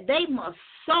that they must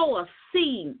sow a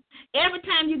seed every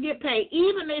time you get paid,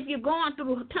 even if you're going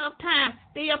through a tough time,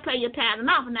 still pay your tithes and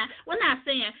offering. Now, we're not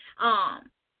saying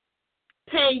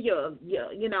pay your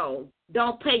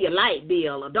don't pay your light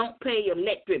bill or don't pay your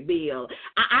electric bill.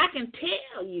 I can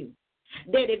tell you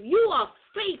that if you are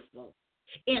faithful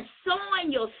in sowing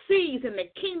your seeds in the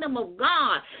kingdom of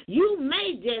God, you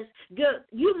may just get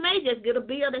a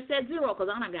bill that says zero, because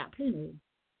I done got plenty.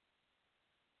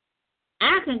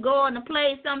 I can go in the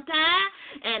place sometime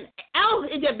and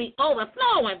it just be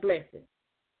overflowing blessings.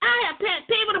 I have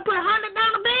people to put $100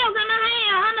 bills in their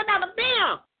hand, $100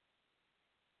 bill.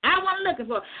 I wasn't looking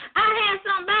for. I had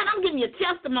somebody. I'm giving you a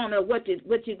testimony of what you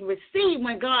received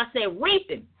when God said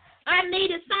reaping. I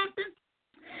needed something.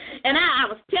 And I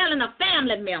was telling a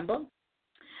family member,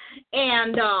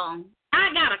 and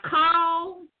I got a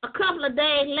call a couple of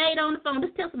days later on the phone,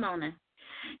 this testimony,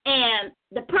 and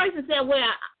the person said,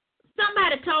 well,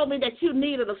 somebody told me that you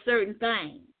needed a certain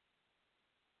thing.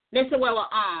 They said, well,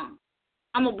 I'm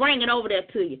going to bring it over there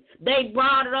to you. They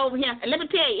brought it over here, and let me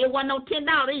tell you, it wasn't no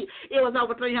 $10 either. It was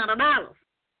over $300.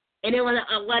 And it was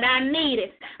what I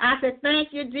needed. I said, thank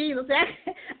you, Jesus.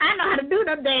 I know how to do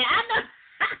that day. I know.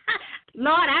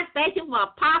 Lord, I thank you for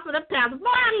apostle and pastor. Boy,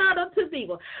 I love them two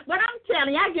people. But I'm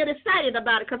telling you, I get excited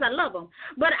about it because I love them.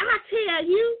 But I tell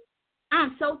you,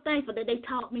 I'm so thankful that they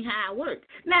taught me how it works.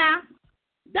 Now,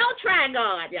 don't try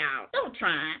God, y'all. Don't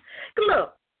try.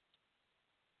 Look,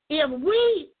 if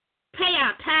we pay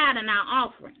our tithe and our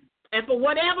offering, and for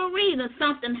whatever reason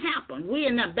something happened, we're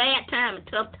in a bad time, a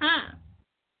tough time.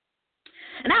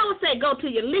 And I would say go to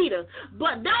your leader,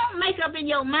 but don't make up in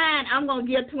your mind, I'm going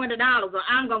to give $20 or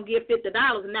I'm going to give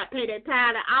 $50 and not pay that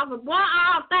tithe and offering. Boy,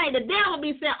 all things, the devil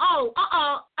be saying,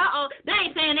 they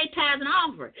ain't paying their tithes and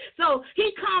offering. So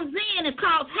he comes in and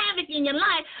causes havoc in your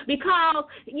life because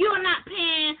you're not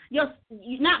paying your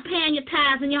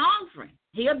tithes and your offering.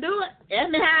 He'll do it.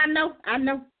 That's how I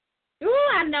know. Ooh,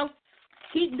 I know.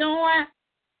 Keep doing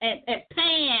and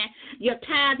paying your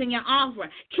tithes and your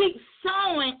offering. Keep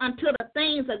sowing unto the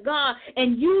things of God,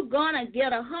 and you're going to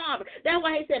get a harvest. That's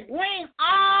why he said, bring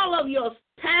all of your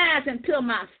tithes into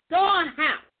my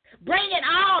storehouse. Bring it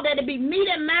all that it be meat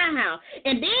in my house.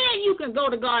 And then you can go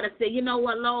to God and say, you know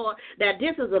what, Lord, that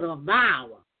this is a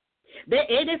devourer. This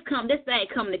thing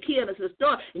come to kill us and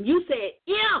destroy. And you said,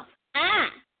 if I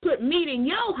put meat in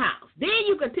your house, then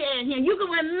you can tell him, you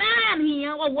can remind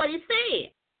him of what he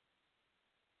said.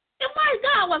 And why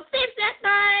God will fix that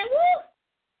thing? Woo!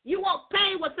 You won't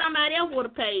pay what somebody else would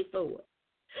have paid for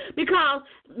it. Because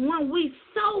when we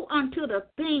sow unto the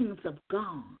things of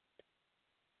God,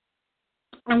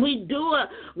 and we do it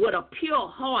with a pure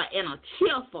heart and a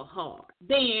cheerful heart,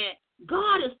 then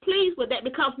God is pleased with that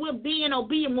because we're being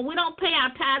obedient. When we don't pay our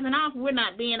tithes and offering, we're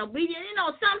not being obedient.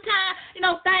 Sometimes,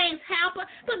 things happen,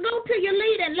 but go to your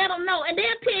leader and let them know, and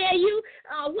they'll tell you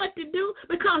what to do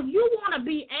because you want to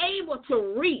be able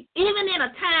to reap, even in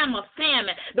a time of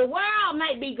famine. The world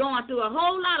might be going through a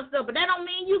whole lot of stuff, but that don't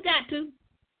mean you got to.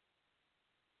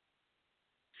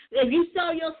 If you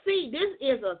sow your seed,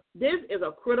 this is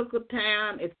a critical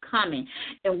time. It's coming,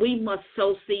 and we must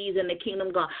sow seeds in the kingdom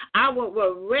of God. I would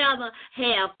rather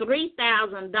have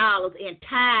 $3,000 in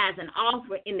tithes and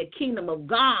offering in the kingdom of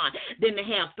God than to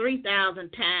have 3,000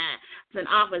 tithes and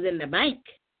offerings in the bank.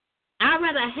 I'd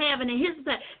rather have it in his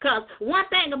side, because one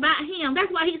thing about him,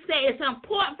 that's why he said it's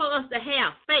important for us to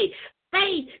have faith.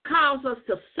 Faith calls us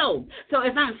to sow. So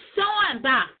if I'm sowing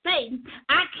by faith,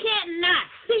 I cannot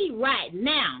see right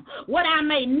now what I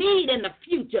may need in the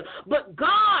future, but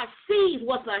God sees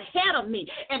what's ahead of me.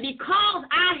 And because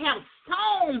I have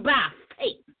sown by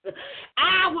faith,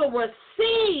 I will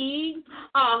receive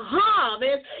a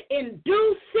harvest in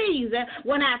due season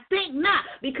when I think not,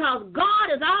 because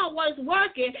God is always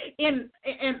working in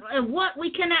what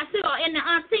we cannot see or in the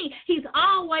unseen. He's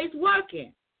always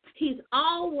working. He's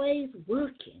always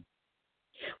working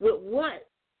with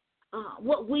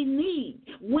what we need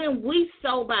when we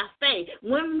sow by faith.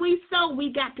 When we sow,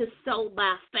 we got to sow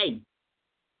by faith.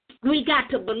 We got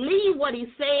to believe what he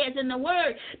says in the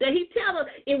word, that he tells us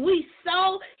if we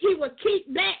sow, he will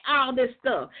keep back all this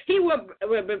stuff. He will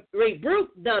rebuke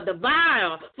the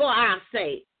devourer for our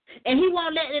sake. And he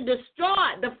won't let it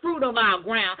destroy the fruit of our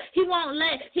ground. He won't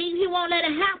let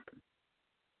it happen.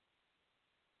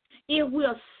 If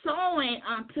we're sowing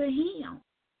unto him,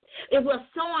 if we're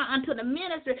sowing unto the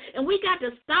ministry, and we got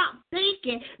to stop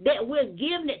thinking that we're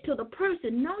giving it to the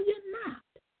person. No, you're not.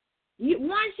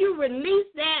 Once you release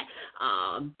that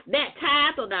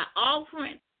tithe or that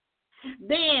offering,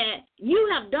 then you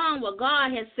have done what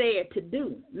God has said to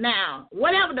do. Now,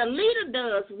 whatever the leader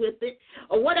does with it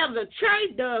or whatever the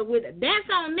church does with it, that's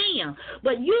on them.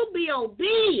 But you be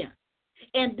obedient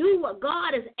and do what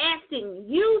God is asking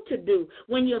you to do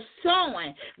when you're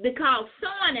sowing, because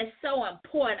sowing is so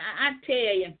important. I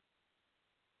tell you,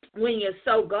 when you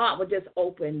sow, God will just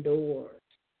open doors.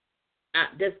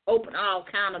 Just open all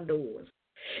kind of doors.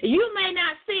 You may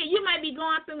not see it. You might be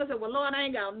going through and say, well, Lord, I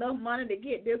ain't got enough money to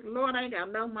get this. Lord, I ain't got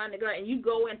enough money to go. And you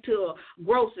go into a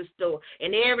grocery store,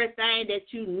 and everything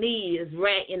that you need is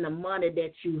right in the money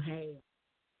that you have.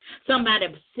 Somebody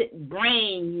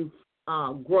bring you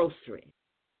groceries.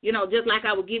 You know, just like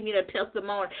I was giving you the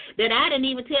testimony that I didn't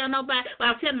even tell nobody. Well,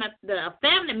 I was telling the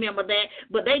family member that,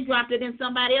 but they dropped it in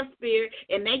somebody else's spirit,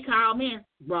 and they called me and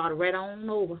brought it right on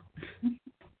over.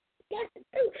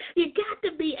 You got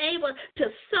to be able to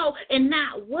sow and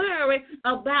not worry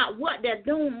about what they're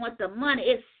doing with the money.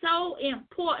 It's so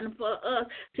important for us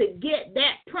to get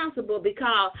that principle,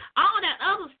 because all that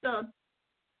other stuff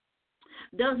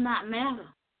does not matter.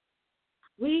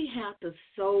 We have to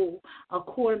sow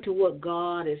according to what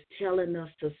God is telling us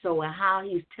to sow and how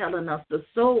he's telling us to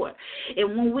sow it.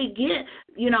 And when we get,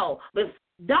 but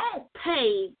don't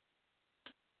pay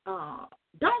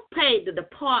the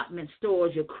department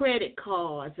stores, your credit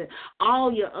cards, and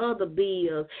all your other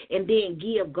bills, and then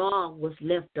give God what's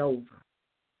left over.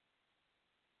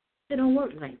 It don't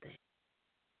work like that.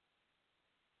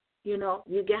 You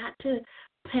got to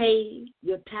pay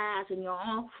your tithes and your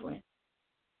offering.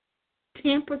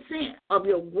 10% of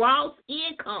your gross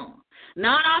income,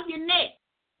 not off your net.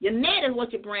 Your net is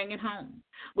what you're bringing home,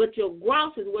 but your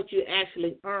gross is what you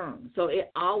actually earn. So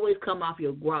it always come off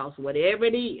your gross, whatever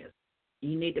it is.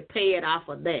 You need to pay it off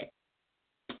of that.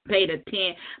 Pay the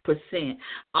 10%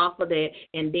 off of that,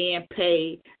 and then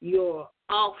pay your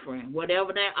offering,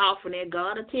 whatever that offering is.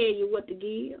 God will tell you what to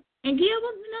give, and give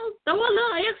them, throw a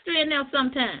little extra in there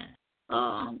sometime.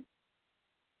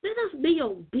 Let us be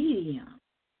obedient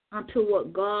unto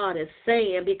what God is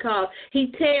saying, because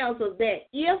he tells us that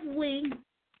if we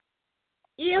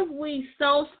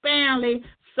sow sparingly,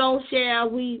 so shall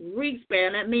we reap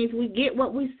sparingly. That means we get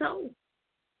what we sow.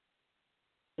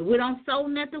 If we don't sow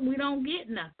nothing, we don't get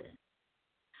nothing.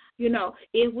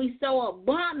 If we sow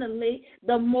abundantly,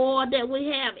 the more that we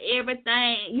have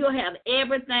everything, you'll have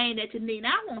everything that you need.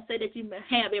 Now, I won't say that you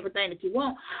have everything that you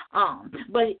want,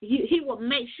 but he will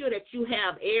make sure that you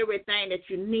have everything that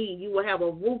you need. You will have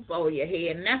a roof over your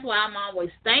head, and that's why I'm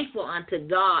always thankful unto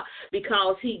God,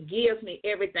 because he gives me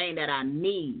everything that I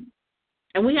need.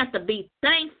 And we have to be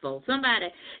thankful.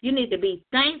 You need to be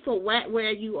thankful right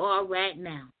where you are right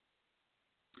now.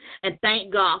 And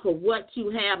thank God for what you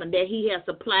have, and that he has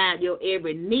supplied your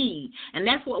every need. And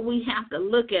that's what we have to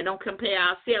look at. Don't compare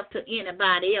ourselves to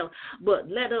anybody else, but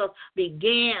let us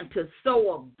begin to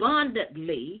sow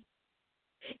abundantly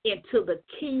into the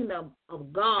kingdom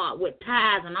of God with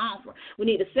tithes and offering. We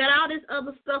need to set all this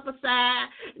other stuff aside.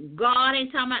 God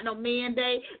ain't talking about no Men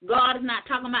Day. God is not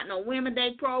talking about no Women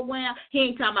Day program. He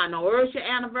ain't talking about no Earthship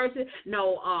anniversary,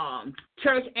 no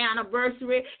church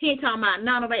anniversary. He ain't talking about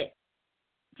none of that.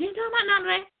 He ain't talking about none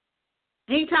of that.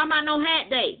 He ain't talking about no hat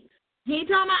days. He ain't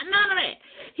talking about none of that.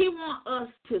 He wants us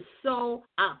to sow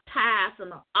our tithes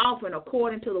and our offering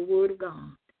according to the word of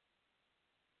God.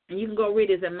 And you can go read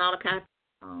this in Malachi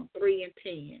 3 and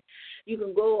 10. You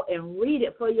can go and read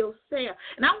it for yourself.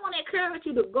 And I want to encourage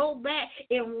you to go back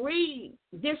and read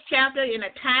this chapter in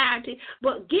entirety,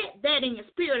 but get that in your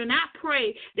spirit. And I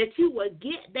pray that you will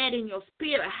get that in your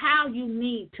spirit, how you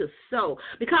need to sow.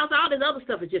 Because all this other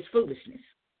stuff is just foolishness.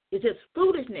 It's just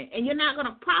foolishness, and you're not going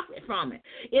to profit from it.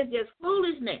 It's just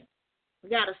foolishness. We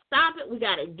got to stop it. We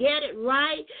got to get it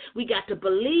right. We got to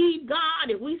believe God.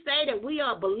 If we say that we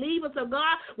are believers of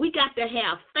God, we got to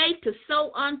have faith to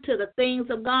sow unto the things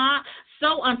of God,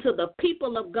 sow unto the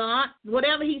people of God,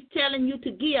 whatever he's telling you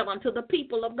to give unto the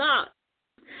people of God.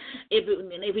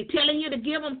 If he's telling you to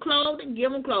give them clothing,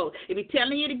 give them clothes. If he's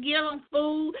telling you to give them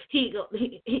food,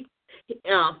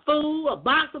 food, a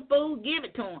box of food, give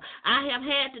it to them. I have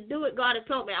had to do it. God has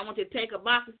told me I want you to take a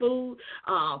box of food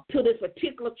to this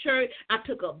particular church. I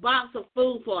took a box of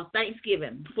food for a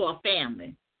Thanksgiving for a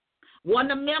family.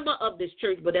 Wasn't a member of this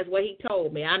church, but that's what he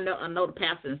told me. I know the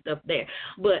pastor and stuff there.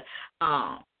 But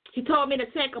he told me to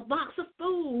take a box of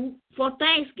food for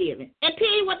Thanksgiving and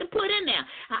tell you what to put in there.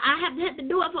 I have had to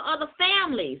do it for other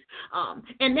families.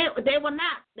 And they were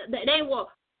not, they were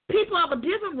people of a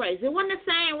different race. It wasn't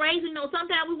the same race. You know,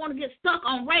 sometimes we want to get stuck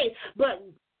on race, but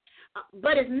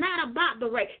it's not about the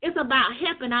race. It's about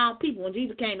helping all people. When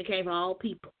Jesus came, he came for all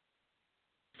people.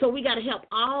 So we got to help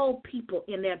all people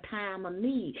in their time of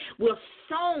need. We're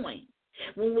sowing.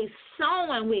 When we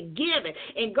sow and we give it,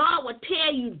 and God will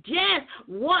tell you just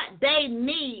what they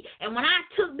need. And when I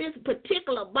took this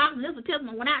particular box, and this is a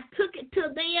testimony, when I took it to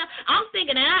them, I'm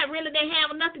thinking that I really didn't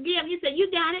have enough to give. He said, you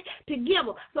got it to give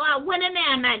them. So I went in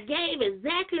there and I gave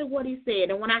exactly what he said.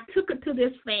 And when I took it to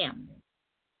this family,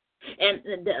 and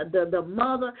the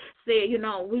mother said, you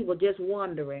know, we were just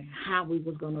wondering how we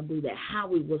was going to do that, how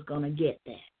we was going to get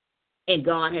that. And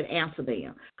God had answered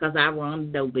them because I run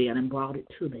the doorbell and brought it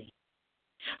to them.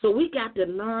 So we got to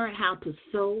learn how to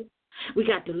sow. We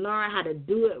got to learn how to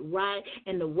do it right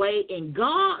in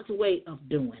God's way of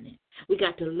doing it. We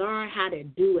got to learn how to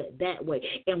do it that way.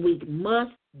 And we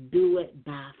must do it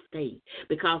by faith.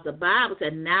 Because the Bible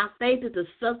said, now faith is the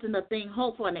substance of things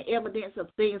hoped for and the evidence of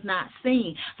things not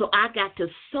seen. So I got to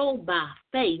sow by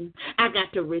faith. I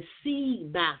got to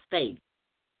receive by faith.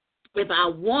 If I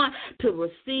want to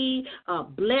receive a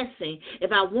blessing, if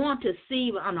I want to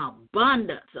receive an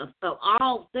abundance of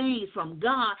all things from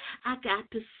God, I got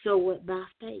to sow it by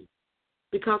faith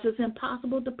because it's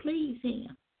impossible to please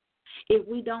him. If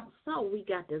we don't sow, we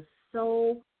got to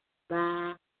sow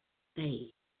by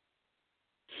faith.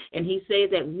 And he says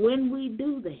that when we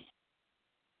do that,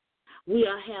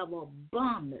 we'll have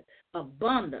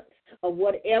abundance of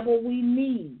whatever we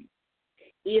need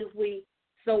if we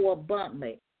sow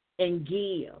abundantly and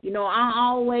give. You know, I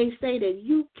always say that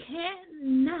you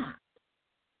cannot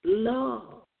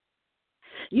love.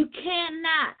 You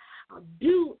cannot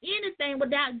do anything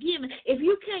without giving. If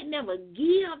you can't never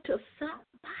give to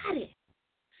somebody,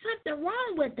 something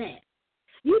wrong with that.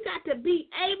 You got to be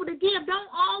able to give. Don't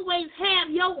always have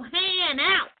your hand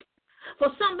out for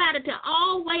somebody to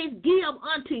always give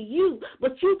unto you,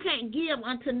 but you can't give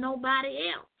unto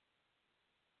nobody else.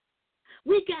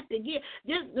 We got to give.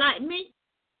 Just like me,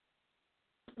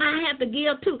 I have to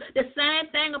give too. The same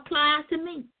thing applies to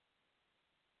me.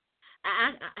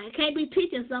 I can't be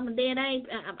teaching something, then I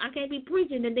can't be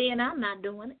preaching, and then I'm not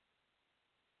doing it.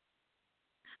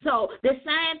 So the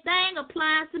same thing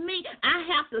applies to me. I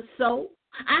have to sow.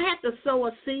 I have to sow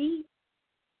a seed.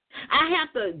 I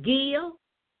have to give.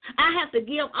 I have to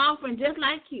give offering just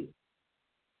like you.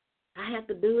 I have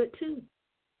to do it too.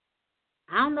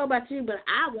 I don't know about you, but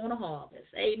I want a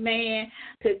harvest. Amen.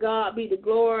 To God be the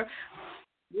glory.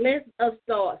 Let us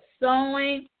start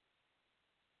sowing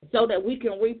so that we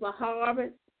can reap a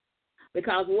harvest,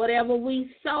 because whatever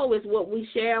we sow is what we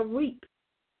shall reap.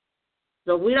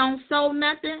 So if we don't sow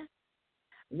nothing,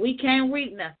 we can't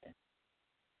reap nothing.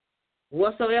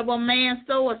 Whatsoever a man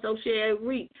soweth, so shall he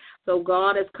reap. So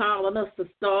God is calling us to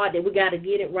start, and we got to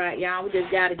get it right, y'all. We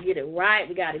just got to get it right.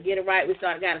 We got to get it right. We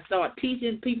got to start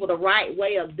teaching people the right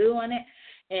way of doing it.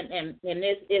 And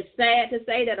it's sad to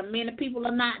say that many people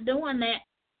are not doing that.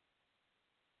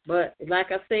 But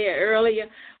like I said earlier,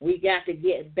 we got to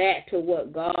get back to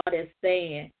what God is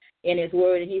saying in his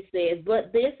word. And he says,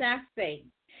 but this I say,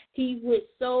 he which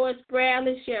soweth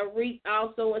sparingly shall reap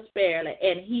also sparingly,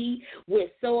 and he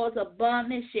which soweth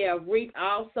abundantly shall reap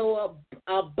also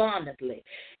abundantly.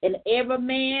 And every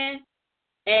man,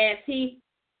 as he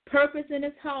purpose in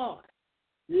his heart,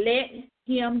 let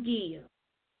him give,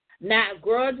 not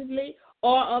grudgingly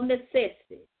or of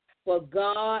necessity, for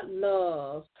God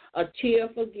loves a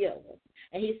cheerful giver.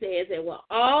 And he says that will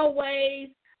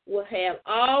have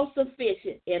all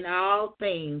sufficient in all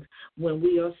things when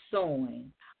we are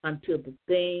sowing unto the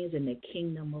things in the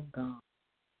kingdom of God.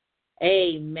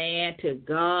 Amen. To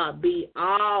God be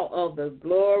all of the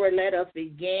glory. Let us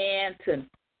begin to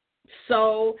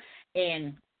sow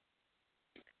and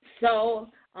sow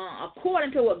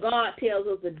according to what God tells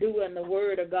us to do in the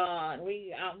Word of God.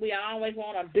 We always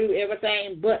want to do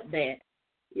everything but that.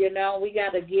 You know, we got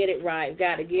to get it right.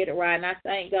 Got to get it right. And I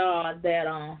thank God that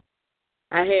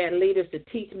I had leaders to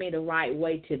teach me the right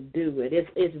way to do it.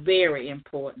 It's very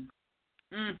important.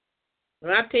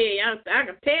 Well, I tell you, I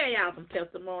can tell y'all some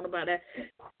testimony about that,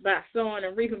 about sowing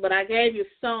and reaping. But I gave you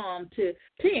some to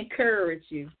encourage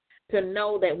you to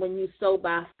know that when you sow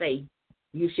by faith,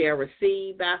 You shall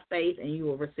receive by faith, and you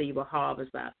will receive a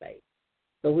harvest by faith.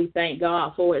 So we thank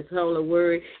God for His holy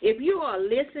word. If you are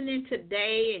listening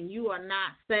today and you are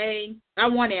not saved, I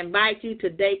want to invite you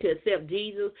today to accept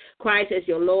Jesus Christ as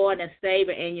your Lord and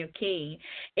Savior and your King.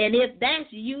 And if that's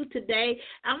you today,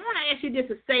 I want to ask you just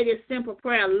to say this simple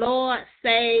prayer: Lord,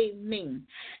 save me.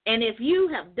 And if you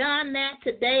have done that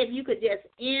today, if you could just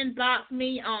inbox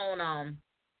me on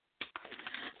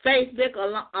Facebook,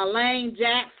 Elaine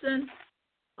Jackson,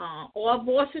 or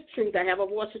Voice of Truth. I have a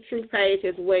Voice of Truth page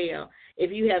as well.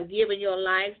 If you have given your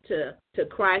life to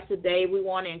Christ today, we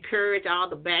want to encourage all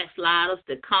the backsliders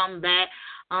to come back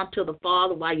unto the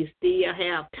Father while you still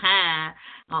have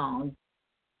time.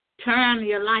 Turn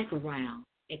your life around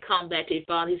and come back to your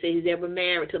Father. He said He's ever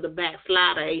married to the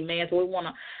backslider. Amen. So we want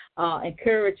to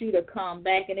encourage you to come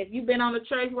back. And if you've been on the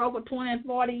church road for 20 and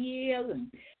 40 years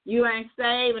and you ain't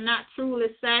saved and not truly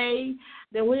saved,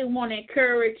 then we want to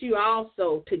encourage you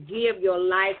also to give your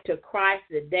life to Christ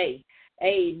today.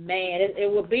 Amen.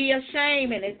 It will be a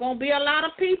shame, and it's going to be a lot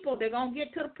of people. They're going to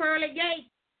get to the pearly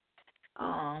gate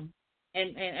and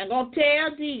going to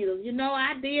tell Jesus, you know,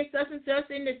 I did such and such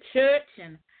in the church,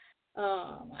 and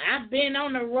I've been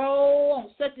on the road on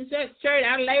such and such church.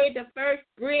 I laid the first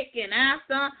brick, and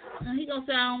He's going to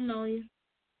say, I don't know you,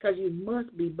 because you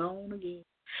must be born again.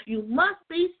 You must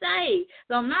be saved.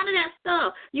 So none of that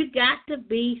stuff. You got to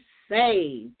be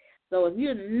saved. So if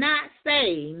you're not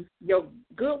saved, your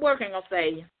good work ain't going to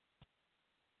save you.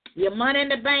 Your money in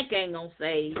the bank ain't going to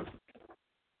save you.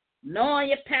 Knowing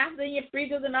your pastor and your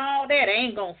preachers and all that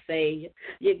ain't going to save you.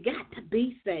 You got to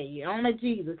be saved. Only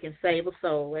Jesus can save a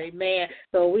soul. Amen.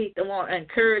 So we want to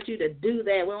encourage you to do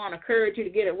that. We want to encourage you to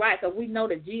get it right, because we know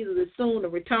that Jesus is soon to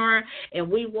return, and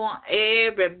we want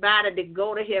everybody to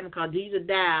go to heaven because Jesus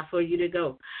died for you to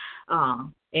go.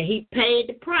 And He paid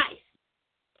the price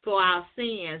for our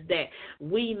sins that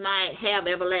we might have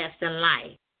everlasting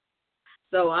life.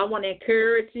 So I want to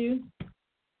encourage you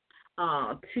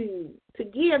to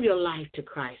give your life to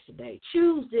Christ today.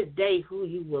 Choose this day who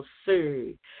you will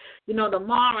serve. You know,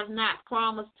 tomorrow is not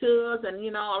promised to us, and,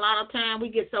 you know, a lot of time we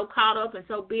get so caught up and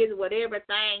so busy with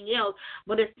everything else,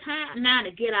 but it's time now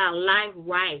to get our life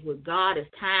right with God. It's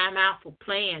time out for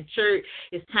playing church.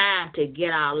 It's time to get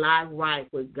our life right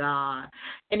with God.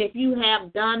 And if you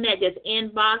have done that, just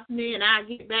inbox me, and I'll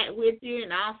get back with you,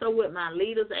 and also with my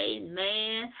leaders,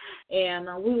 amen,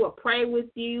 and we will pray with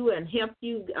you and help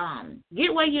you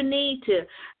get where you need to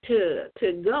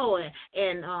go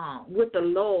and with the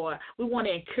Lord. We want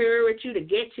to encourage you to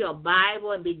get your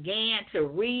Bible and begin to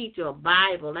read your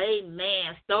Bible,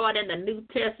 amen. Start in the New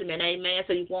Testament, amen,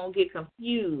 so you won't get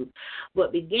confused,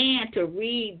 but begin to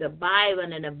read the Bible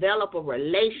and develop a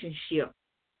relationship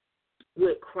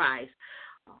with Christ.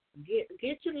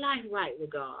 Get your life right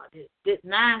with God.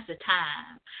 Now's the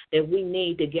time that we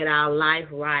need to get our life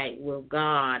right with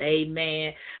God.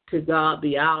 Amen. To God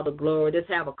be all the glory. Just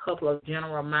have a couple of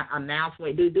general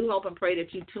announcements. Do hope and pray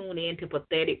that you tune in to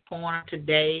Pathetic Corner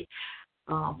today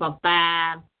from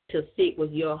 5 to 6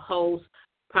 with your host,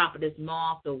 Prophetess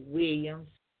Martha Williams.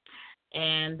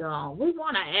 And we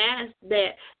want to ask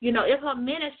that, you know, if her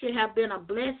ministry have been a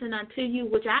blessing unto you,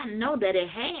 which I know that it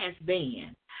has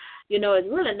been. You know, it's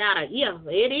really not a if,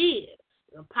 it is.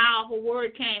 A powerful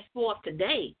word came forth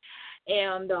today.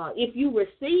 And if you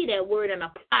receive that word and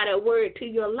apply that word to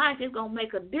your life, it's going to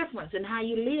make a difference in how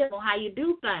you live and how you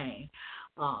do things.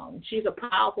 She's a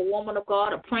powerful woman of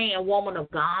God, a praying woman of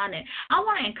God. And I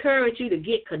want to encourage you to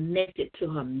get connected to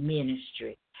her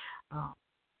ministry,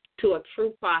 to a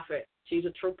true prophet. She's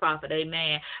a true prophet,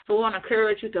 amen. So I want to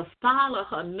encourage you to follow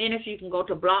her ministry. You can go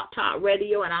to Blog Talk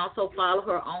Radio and also follow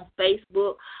her on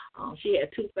Facebook. She had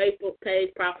 2 Facebook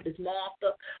pages, Prophetess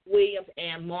Martha Williams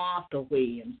and Martha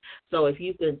Williams. So if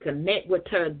you can connect with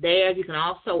her there, you can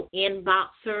also inbox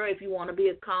her if you want to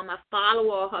become a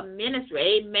follower of her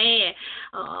ministry, amen.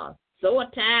 Sow a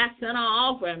tithe, send her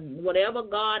offering, whatever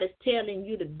God is telling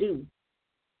you to do,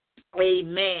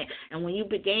 amen. And when you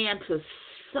began to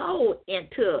sow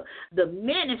into the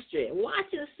ministry, watch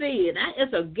and see it.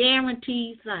 It's a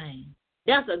guaranteed thing.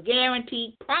 That's a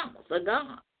guaranteed promise of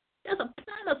God. That's a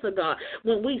promise of God.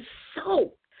 When we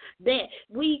sow, that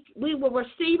we will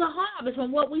receive a harvest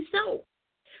from what we sow.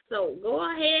 So go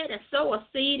ahead and sow a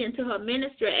seed into her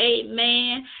ministry,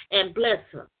 amen, and bless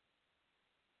her.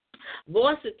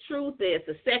 Voice of Truth is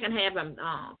the second half, and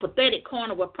Pathetic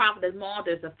Corner with Prophetess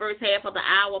Martha is the first half of the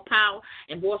hour power,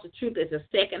 and Voice of Truth is the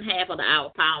second half of the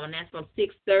hour power, and that's from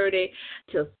 6:30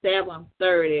 to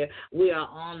 7:30. We are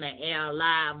on the air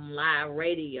live on live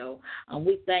radio.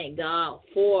 We thank God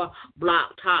for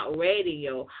Block Talk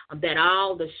Radio, that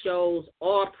all the shows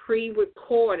are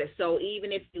pre-recorded. So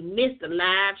even if you missed the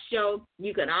live show,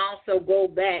 you can also go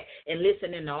back and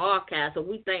listen in the archive. So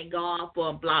we thank God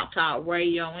for Block Talk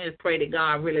Radio, and just pray that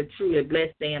God really truly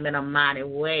bless them in a mighty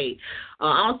way.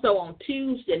 Also on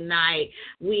Tuesday night,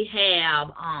 we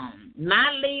have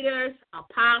my leaders,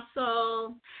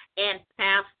 Apostle and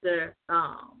Pastor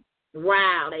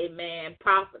Ryle, amen,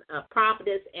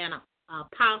 Prophetess and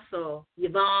Apostle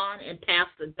Yvonne and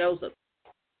Pastor Joseph.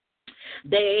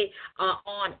 They are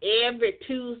on every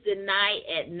Tuesday night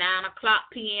at 9 o'clock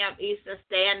p.m. Eastern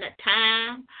Standard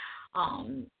Time.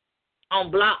 On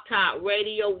Block Talk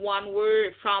Radio, one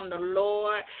word from the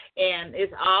Lord, and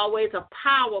it's always a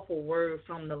powerful word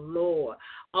from the Lord.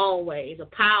 Always a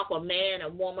powerful man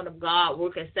and woman of God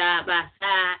working side by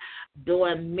side,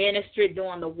 doing ministry,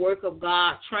 doing the work of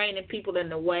God, training people in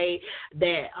the way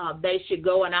that they should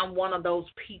go, and I'm one of those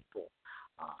people.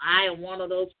 I am one of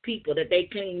those people that they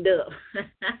cleaned up.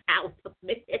 I was a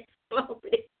mess. Glory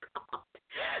to God.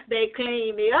 They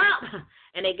cleaned me up,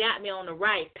 and they got me on the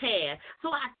right path. So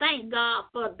I thank God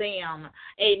for them.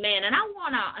 Amen. And I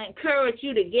want to encourage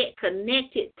you to get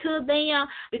connected to them,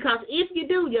 because if you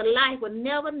do, your life will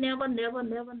never.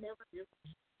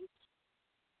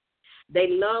 They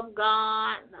love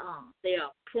God. They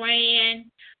are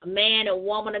praying. A man and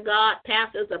woman of God.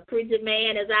 Pastor is a preacher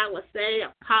man, as I would say.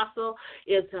 Apostle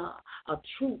is a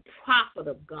true prophet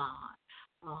of God.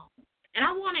 And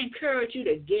I want to encourage you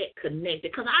to get connected,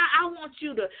 because I want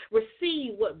you to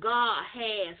receive what God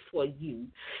has for you.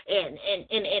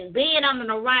 And being under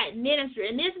the right ministry,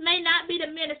 and this may not be the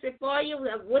ministry for you,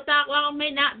 without all may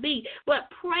not be, but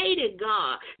pray to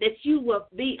God that you will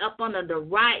be up under the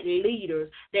right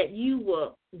leaders, that you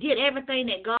will get everything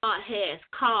that God has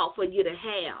called for you to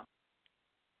have.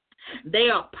 They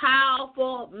are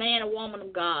powerful man and woman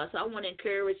of God. So I want to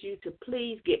encourage you to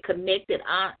please get connected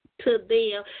to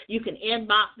them. You can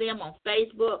inbox them on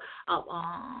Facebook.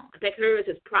 I think hers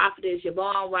is Prophetess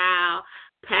Yvonne Ryle,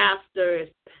 Pastor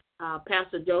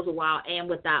Joseph Wild, and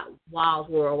Without Walls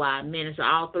Worldwide Ministry.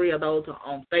 All three of those are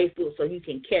on Facebook, so you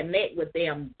can connect with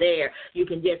them there. You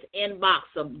can just inbox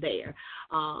them there.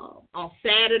 On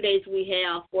Saturdays, we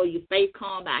have for you Faith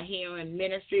Come by Hearing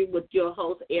Ministry with your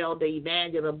host, Elder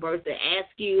Evangelist Bertha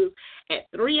Askew, at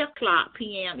 3 o'clock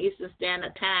p.m. Eastern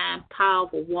Standard Time.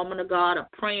 Powerful woman of God, a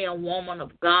praying woman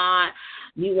of God.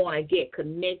 You want to get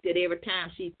connected every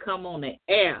time she come on the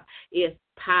air. It's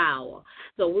power.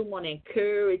 So we want to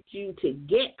encourage you to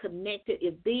get connected.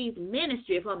 If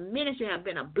her ministry have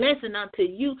been a blessing unto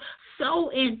you, sow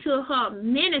into her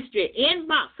ministry.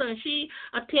 Inbox her, and she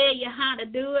will tell you how to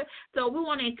do it. So we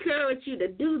want to encourage you to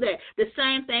do that. The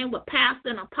same thing with Pastor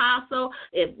and Apostle.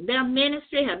 If their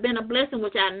ministry have been a blessing,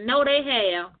 which I know they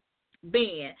have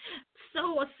been,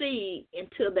 sow a seed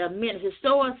into their ministry.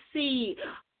 Sow a seed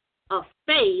of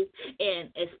faith and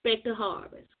expect a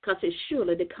harvest, because it's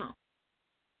surely to come.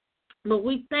 But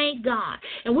we thank God.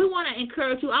 And we want to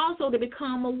encourage you also to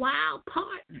become a wild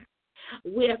partner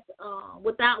with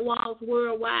Without Walls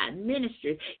Worldwide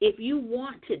Ministry. If you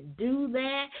want to do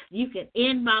that, you can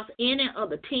inbox any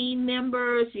of the team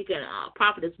members. You can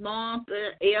Prophetess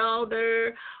Martha,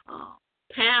 Elder,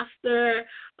 Pastor,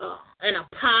 an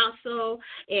Apostle,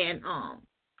 and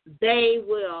they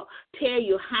will tell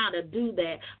you how to do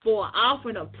that for an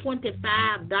offering of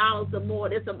 $25 or more.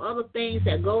 There's some other things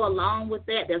that go along with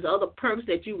that. There's other perks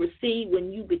that you receive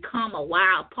when you become a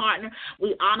wild partner.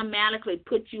 We automatically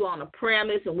put you on a prayer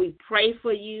list, and we pray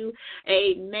for you.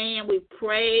 Amen. We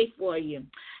pray for you.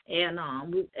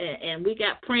 And we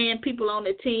got praying people on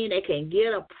the team that can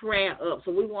get a prayer up.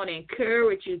 So we want to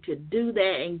encourage you to do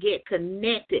that and get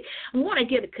connected. We want to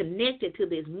get connected to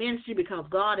this ministry, because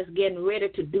God is getting ready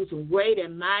to do some great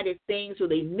and mighty things with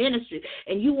the ministry,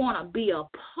 and you want to be a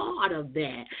part of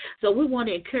that. So we want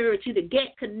to encourage you to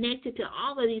get connected to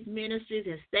all of these ministries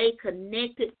and stay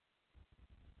connected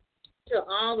to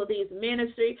all of these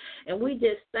ministries. And we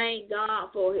just thank God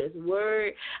for his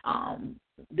word.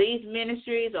 These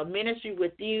ministries are ministry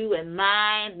with you in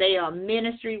mind. They are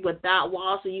ministry without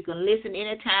walls, so you can listen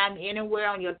anytime, anywhere,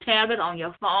 on your tablet, on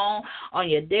your phone, on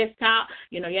your desktop.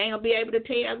 You ain't going to be able to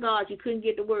tell God you couldn't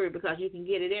get the word, because you can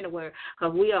get it anywhere,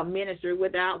 because we are ministry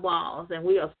without walls, and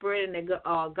we are spreading the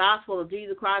gospel of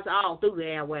Jesus Christ all through the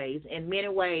airways in many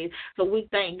ways. So we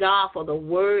thank God for the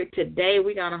word today.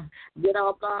 We're going to get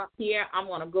off here. I'm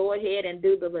going to go ahead and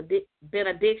do the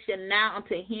benediction now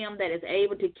unto him that is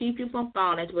able to keep you from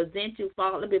falling, to present you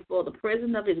faultless before the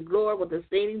presence of his glory with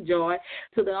exceeding joy.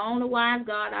 To the only wise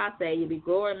God, I say, you be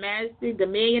glory, majesty,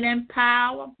 dominion, and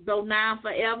power, though now and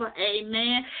forever.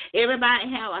 Amen. Everybody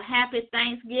have a happy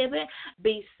Thanksgiving.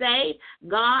 Be safe.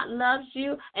 God loves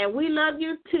you, and we love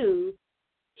you too,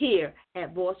 here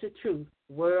at Voice of Truth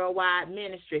Worldwide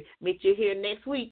Ministry. Meet you here next week.